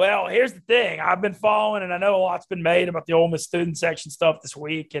 Well, here's the thing. I've been following, and I know a lot's been made about the Ole Miss student section stuff this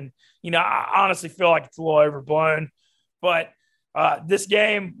week. And, I honestly feel like it's a little overblown. But this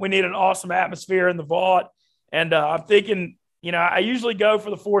game, we need an awesome atmosphere in the vault. And I'm thinking, I usually go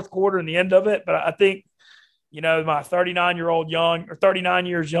for the fourth quarter and the end of it. But I think my 39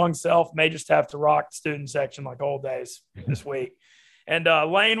 years young self may just have to rock the student section like old days this week. And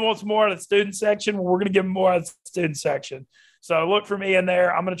Lane wants more of the student section. We're going to give him more of the student section. So look for me in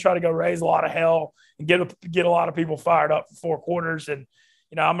there. I'm going to try to go raise a lot of hell and get a lot of people fired up for 4 quarters. And,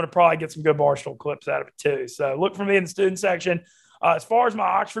 I'm going to probably get some good Barstool clips out of it too. So look for me in the student section. As far as my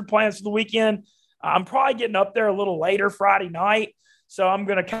Oxford plans for the weekend, I'm probably getting up there a little later Friday night. So I'm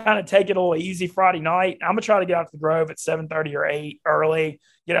going to kind of take it a little easy Friday night. I'm going to try to get out to the Grove at 7:30 or 8 early,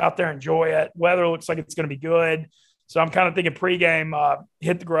 get out there, enjoy it. Weather looks like it's going to be good. So I'm kind of thinking pregame,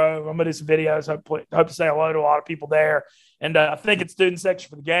 hit the Grove. I'm going to do some videos, hope to say hello to a lot of people there. And I think it's student section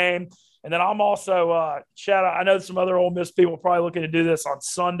for the game. And then I'm also shout out. I know some other Ole Miss people are probably looking to do this on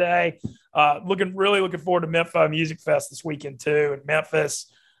Sunday. Really looking forward to Memphis Music Fest this weekend too in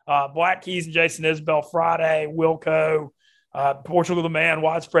Memphis. Black Keys and Jason Isbell Friday, Wilco, Portugal the Man,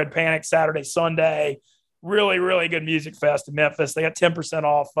 Widespread Panic Saturday, Sunday. Really, really good music fest in Memphis. They got 10%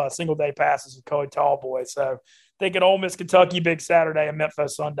 off single day passes with Cody Tallboy. So thinking Ole Miss, Kentucky, big Saturday, and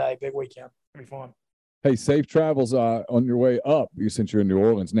Memphis Sunday, big weekend. It'll be fun. Hey, safe travels on your way up. Since you're in New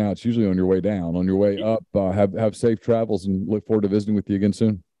Orleans now, it's usually on your way down. On your way up, have safe travels, and look forward to visiting with you again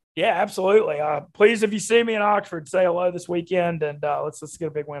soon. Yeah, absolutely. Please, if you see me in Oxford, say hello this weekend, and let's get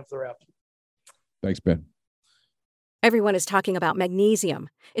a big win for the Rep. Thanks, Ben. Everyone is talking about magnesium.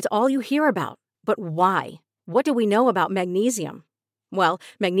 It's all you hear about. But why? What do we know about magnesium? Well,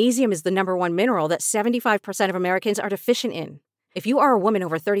 magnesium is the #1 mineral that 75% of Americans are deficient in. If you are a woman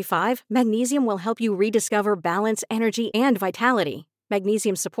over 35, magnesium will help you rediscover balance, energy, and vitality.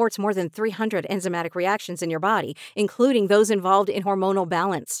 Magnesium supports more than 300 enzymatic reactions in your body, including those involved in hormonal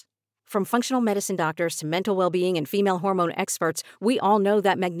balance. From functional medicine doctors to mental well-being and female hormone experts, we all know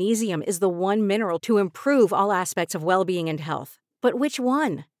that magnesium is the one mineral to improve all aspects of well-being and health. But which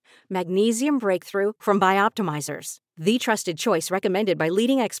one? Magnesium Breakthrough from Bioptimizers, the trusted choice recommended by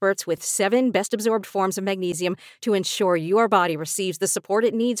leading experts with 7 best-absorbed forms of magnesium to ensure your body receives the support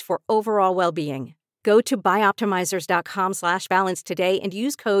it needs for overall well-being. Go to bioptimizers.com/balance today and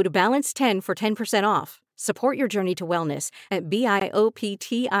use code BALANCE10 for 10% off. Support your journey to wellness at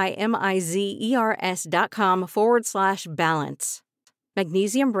bioptimizers.com/balance.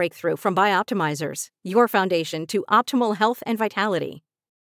 Magnesium Breakthrough from Bioptimizers, your foundation to optimal health and vitality.